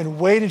longed and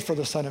waited for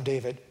the Son of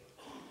David.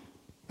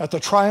 At the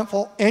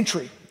triumphal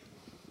entry,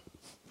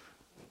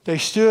 they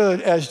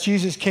stood as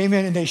Jesus came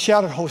in and they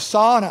shouted,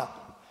 Hosanna,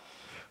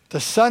 the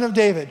Son of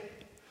David.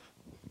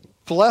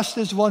 Blessed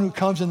is one who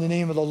comes in the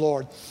name of the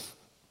Lord.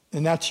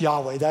 And that's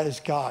Yahweh, that is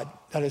God,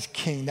 that is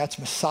King, that's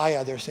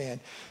Messiah, they're saying.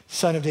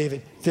 Son of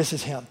David, this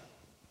is him.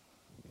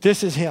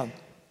 This is him.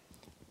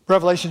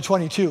 Revelation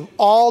 22,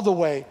 all the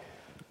way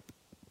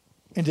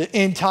into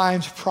end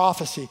times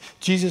prophecy.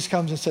 Jesus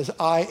comes and says,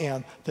 I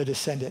am the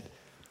descendant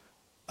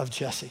of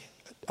Jesse.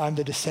 I'm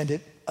the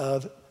descendant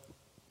of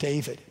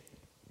David.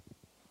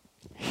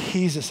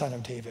 He's the Son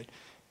of David.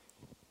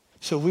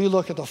 So we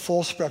look at the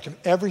full spectrum.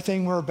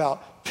 Everything we're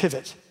about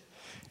pivots.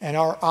 And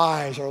our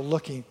eyes are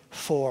looking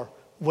for,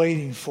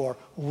 waiting for,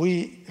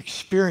 we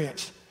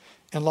experience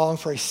and long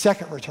for a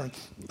second return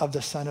of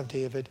the Son of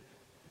David,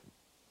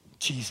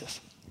 Jesus.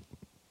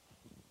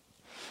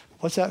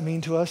 What's that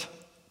mean to us?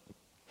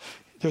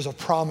 There's a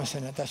promise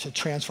in it that should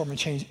transform and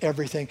change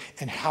everything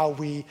and how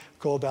we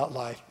go about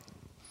life.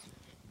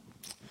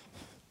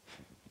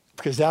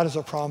 Because that is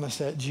a promise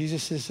that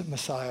Jesus is the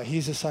Messiah.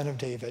 He's the Son of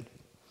David.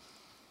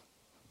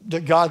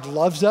 That God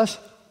loves us.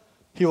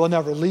 He will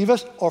never leave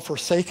us or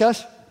forsake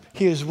us.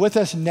 He is with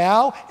us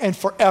now and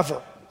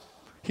forever.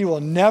 He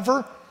will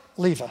never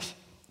leave us.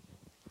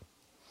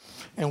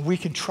 And we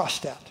can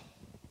trust that.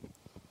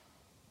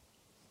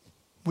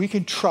 We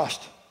can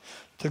trust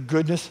the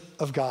goodness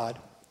of God.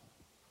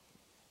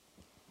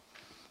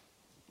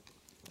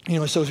 You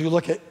know, so as we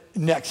look at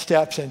next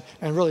steps and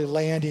really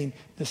landing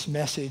this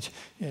message,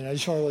 and I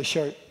just want to really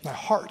share my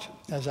heart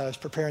as I was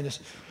preparing this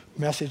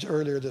message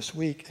earlier this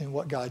week and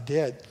what God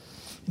did.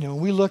 You know,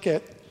 when we look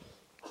at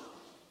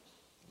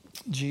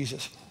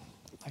Jesus,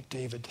 like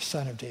David, the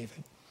Son of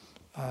David,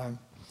 and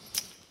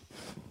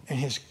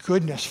his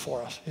goodness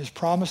for us, his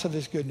promise of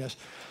his goodness,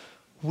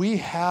 we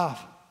have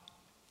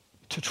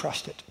to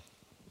trust it.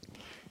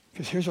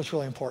 Because here's what's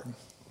really important,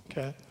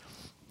 okay?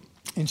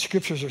 In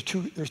scriptures,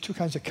 there's two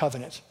kinds of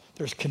covenants.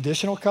 There's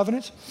conditional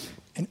covenants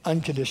and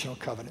unconditional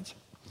covenants.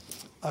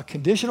 A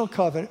conditional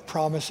covenant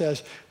promise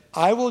says,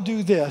 I will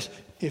do this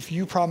if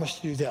you promise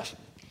to do this,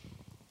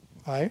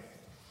 right?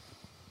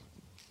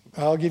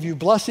 I'll give you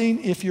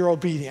blessing if you're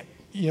obedient,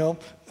 and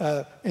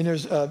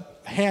there's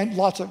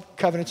lots of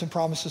covenants and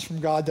promises from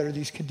God that are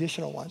these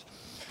conditional ones.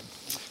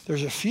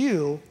 There's a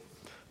few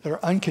that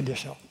are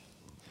unconditional.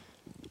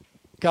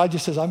 God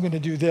just says, I'm going to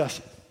do this,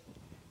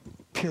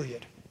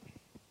 period.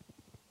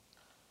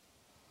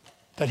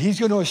 That he's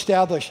going to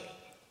establish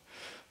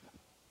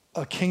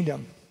a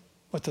kingdom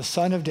with the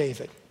son of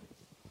David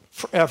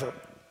forever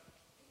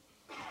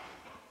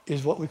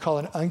is what we call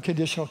an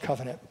unconditional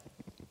covenant.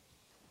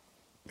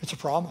 It's a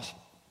promise,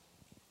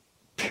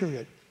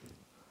 period.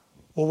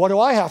 Well, what do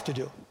I have to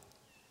do?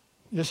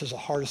 This is the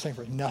hardest thing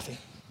for nothing.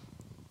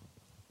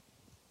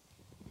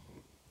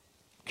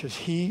 Because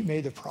he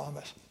made the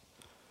promise.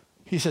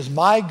 He says,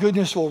 my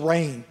goodness will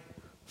reign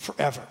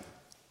forever.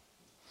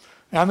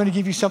 And I'm going to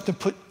give you something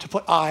to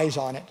put eyes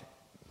on it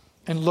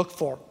and look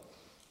for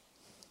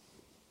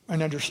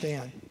and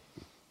understand.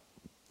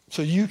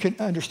 So you can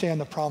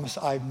understand the promise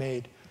I've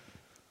made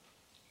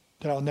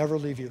that I'll never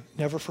leave you,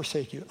 never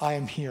forsake you. I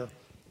am here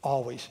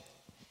always.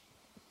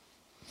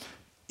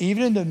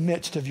 Even in the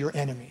midst of your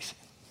enemies,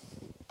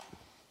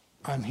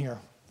 I'm here.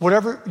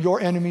 Whatever your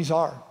enemies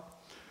are,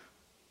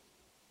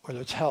 whether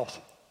it's health,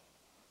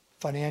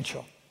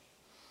 financial,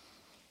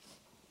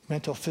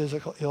 mental,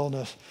 physical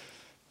illness,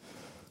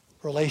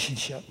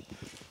 relationship,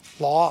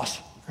 loss,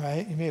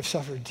 right? You may have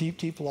suffered deep,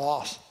 deep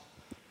loss.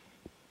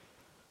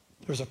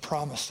 There's a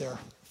promise there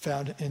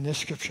found in this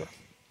scripture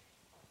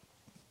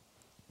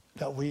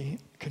that we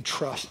can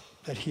trust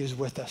that he is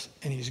with us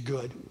and he's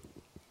good.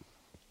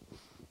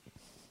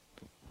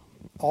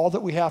 All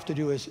that we have to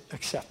do is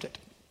accept it.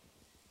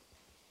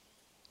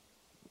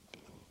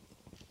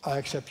 I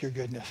accept your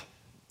goodness.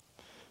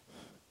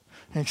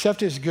 And accept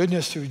his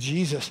goodness through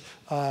Jesus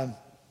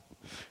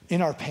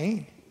in our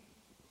pain.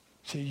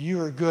 So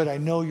you are good. I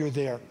know you're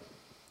there.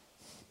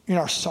 In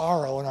our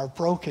sorrow, in our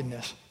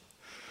brokenness,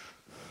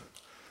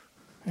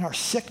 in our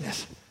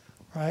sickness,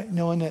 right?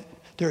 Knowing that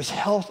there's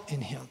health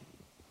in him.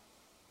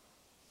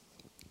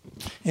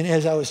 And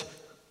as I was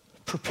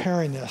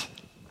preparing this,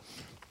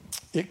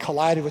 it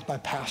collided with my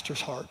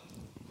pastor's heart.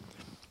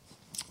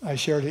 I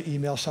shared an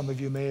email some of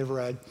you may have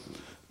read.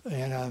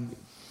 And,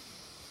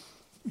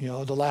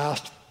 the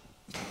last,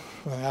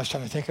 when I was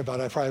trying to think about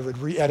it, I probably would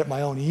re-edit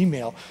my own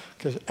email.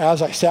 Because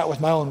as I sat with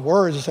my own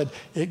words, I said,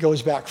 it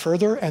goes back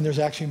further, and there's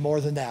actually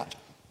more than that.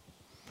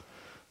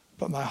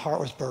 But my heart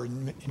was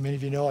burdened. Many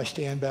of you know I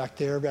stand back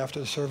there after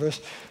the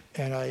service,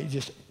 and I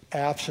just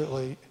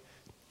absolutely,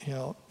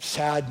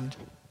 saddened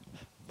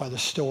by the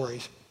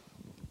stories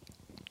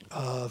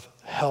of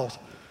health.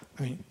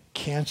 I mean,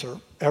 cancer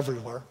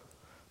everywhere,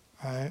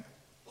 right?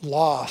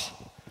 Loss,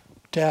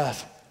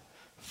 death,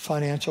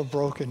 financial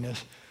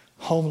brokenness,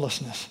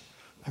 homelessness.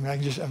 I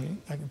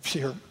can see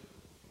her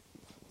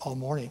all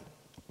morning.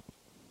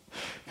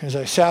 And as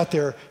I sat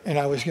there and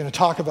I was going to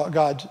talk about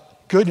God's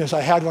goodness,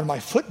 I had one of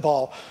my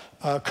football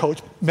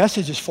coach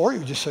messages for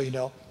you, just so you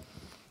know.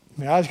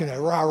 I was going to,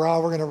 rah,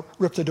 we're going to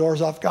rip the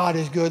doors off. God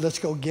is good. Let's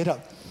go get him.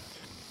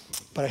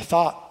 But I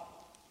thought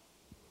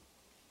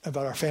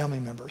about our family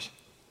members.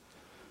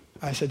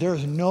 I said, there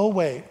is no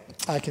way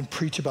I can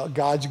preach about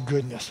God's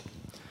goodness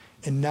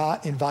and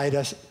not invite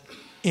us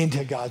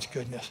into God's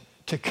goodness.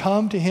 To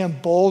come to him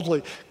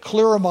boldly,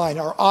 clear of mind,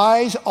 our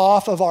eyes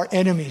off of our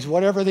enemies,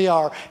 whatever they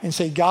are, and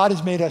say, God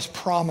has made us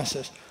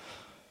promises.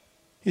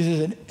 He says,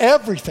 in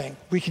everything,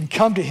 we can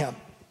come to him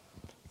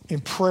in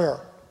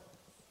prayer.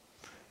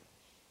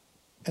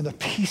 And the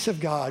peace of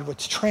God,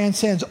 which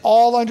transcends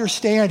all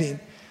understanding,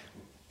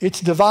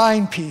 its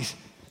divine peace,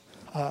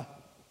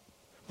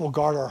 will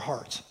guard our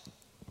hearts.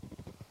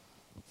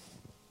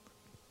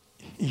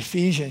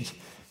 Ephesians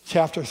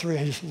chapter 3,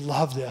 I just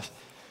love this.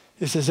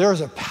 It says there is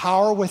a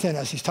power within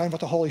us. He's talking about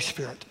the Holy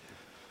Spirit,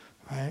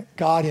 right?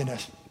 God in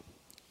us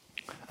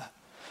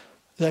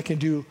that can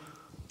do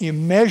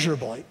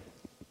immeasurably,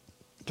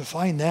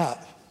 define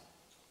that,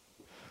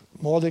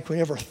 more than we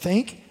ever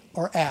think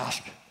or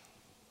ask.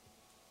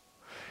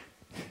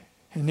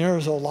 And there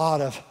is a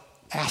lot of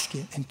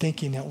asking and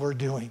thinking that we're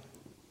doing,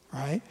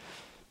 right?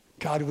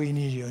 God, we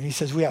need you. And he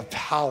says we have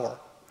power.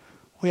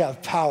 We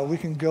have power. We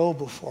can go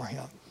before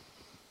him.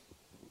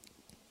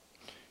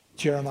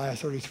 Jeremiah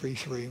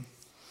 33:3.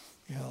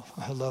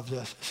 I love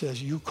this. It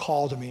says, you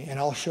call to me and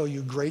I'll show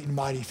you great and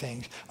mighty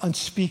things,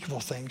 unspeakable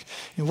things.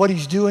 And what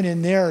he's doing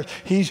in there,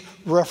 he's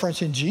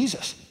referencing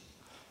Jesus,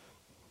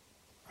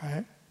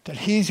 right? That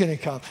he's going to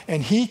come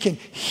and he can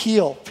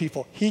heal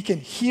people. He can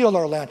heal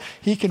our land.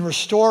 He can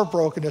restore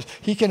brokenness.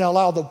 He can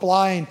allow the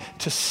blind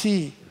to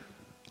see,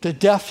 the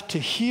deaf to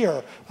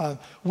hear.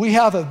 We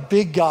have a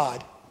big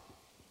God.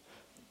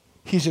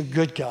 He's a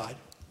good God.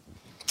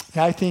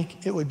 And I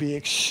think it would be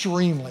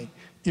extremely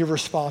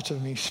irresponsible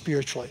of me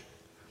spiritually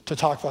to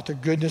talk about the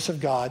goodness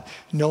of God,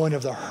 knowing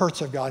of the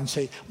hurts of God, and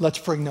say, let's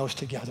bring those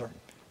together.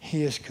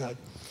 He is good.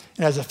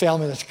 And as a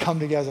family, let's come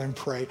together and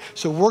pray.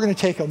 So we're going to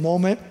take a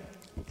moment.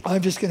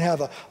 I'm just going to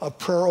have a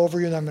prayer over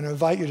you, and I'm going to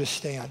invite you to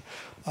stand.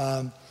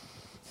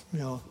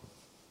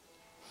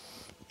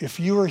 If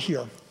you are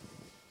here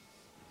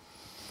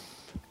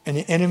and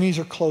the enemies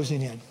are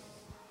closing in,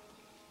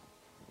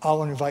 I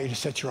want to invite you to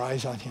set your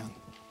eyes on him,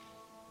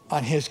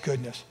 on his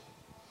goodness.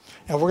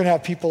 And we're going to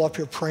have people up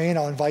here praying.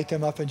 I'll invite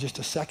them up in just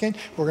a second.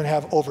 We're going to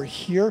have over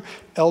here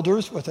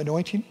elders with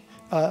anointing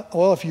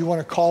oil. If you want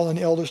to call in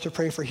elders to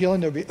pray for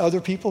healing, there'll be other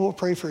people who will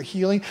pray for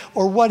healing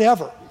or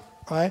whatever,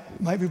 right?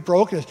 It might be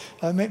brokenness,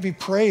 it might be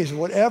praise,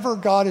 whatever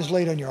God has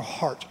laid on your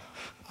heart.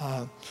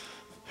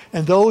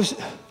 And those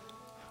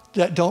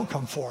that don't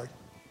come forward,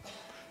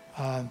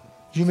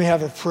 you may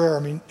have a prayer. I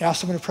mean,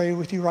 ask someone to pray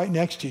with you right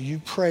next to you.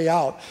 You pray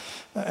out.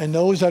 And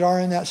those that are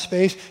in that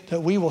space,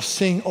 that we will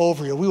sing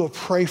over you. We will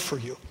pray for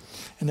you.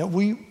 And that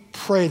we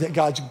pray that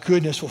God's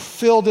goodness will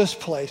fill this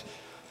place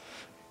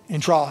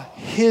and draw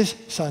his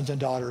sons and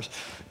daughters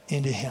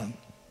into him.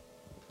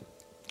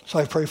 So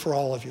I pray for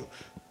all of you.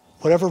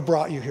 Whatever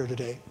brought you here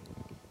today,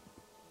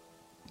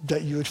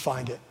 that you would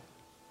find it.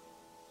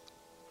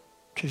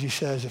 Because he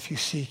says, if you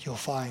seek, you'll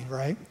find,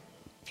 right?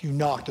 If you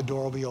knock, the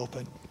door will be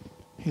open.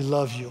 He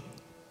loves you.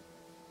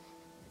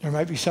 There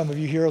might be some of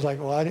you here like,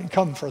 well, I didn't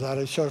come for that.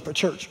 I showed up at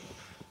church.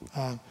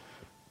 I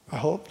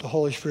hope the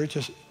Holy Spirit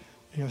just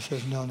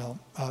says, no,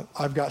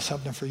 I've got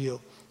something for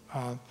you.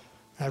 And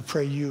I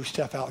pray you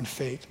step out in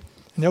faith.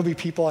 And there'll be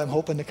people I'm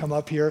hoping to come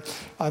up here.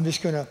 I'm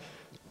just going to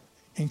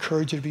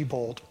encourage you to be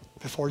bold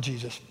before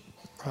Jesus,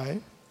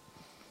 right?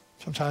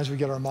 Sometimes we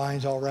get our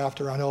minds all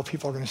wrapped around, oh,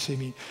 people are going to see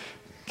me.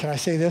 Can I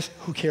say this?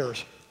 Who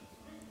cares?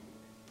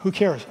 Who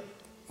cares?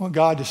 I want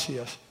God to see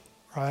us,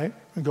 right?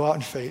 We go out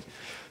in faith.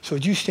 So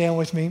would you stand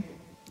with me?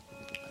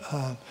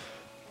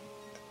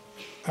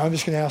 I'm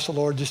just going to ask the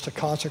Lord just to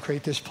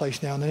consecrate this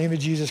place now. In the name of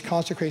Jesus,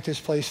 consecrate this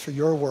place for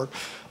your work.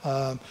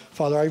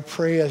 Father, I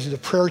pray as the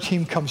prayer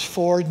team comes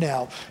forward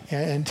now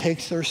and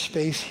takes their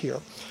space here.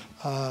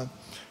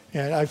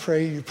 And I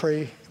pray you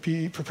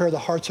prepare the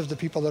hearts of the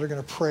people that are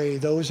going to pray,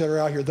 those that are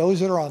out here, those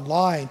that are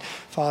online,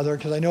 Father,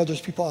 because I know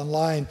there's people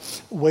online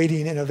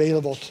waiting and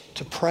available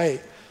to pray.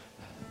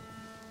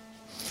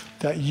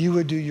 That you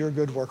would do your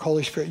good work.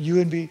 Holy Spirit, you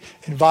would be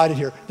invited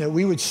here. That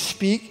we would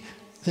speak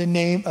the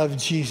name of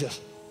Jesus.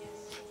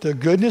 The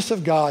goodness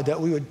of God,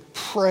 that we would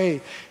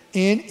pray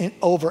in and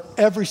over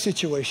every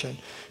situation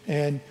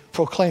and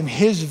proclaim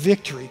his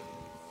victory.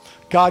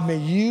 God, may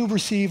you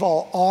receive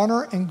all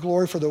honor and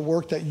glory for the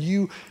work that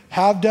you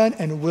have done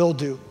and will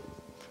do.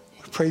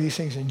 We pray these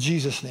things in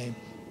Jesus' name.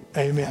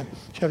 Amen.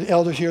 You have the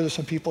elders here. There's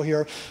some people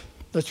here.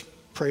 Let's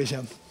praise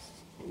him.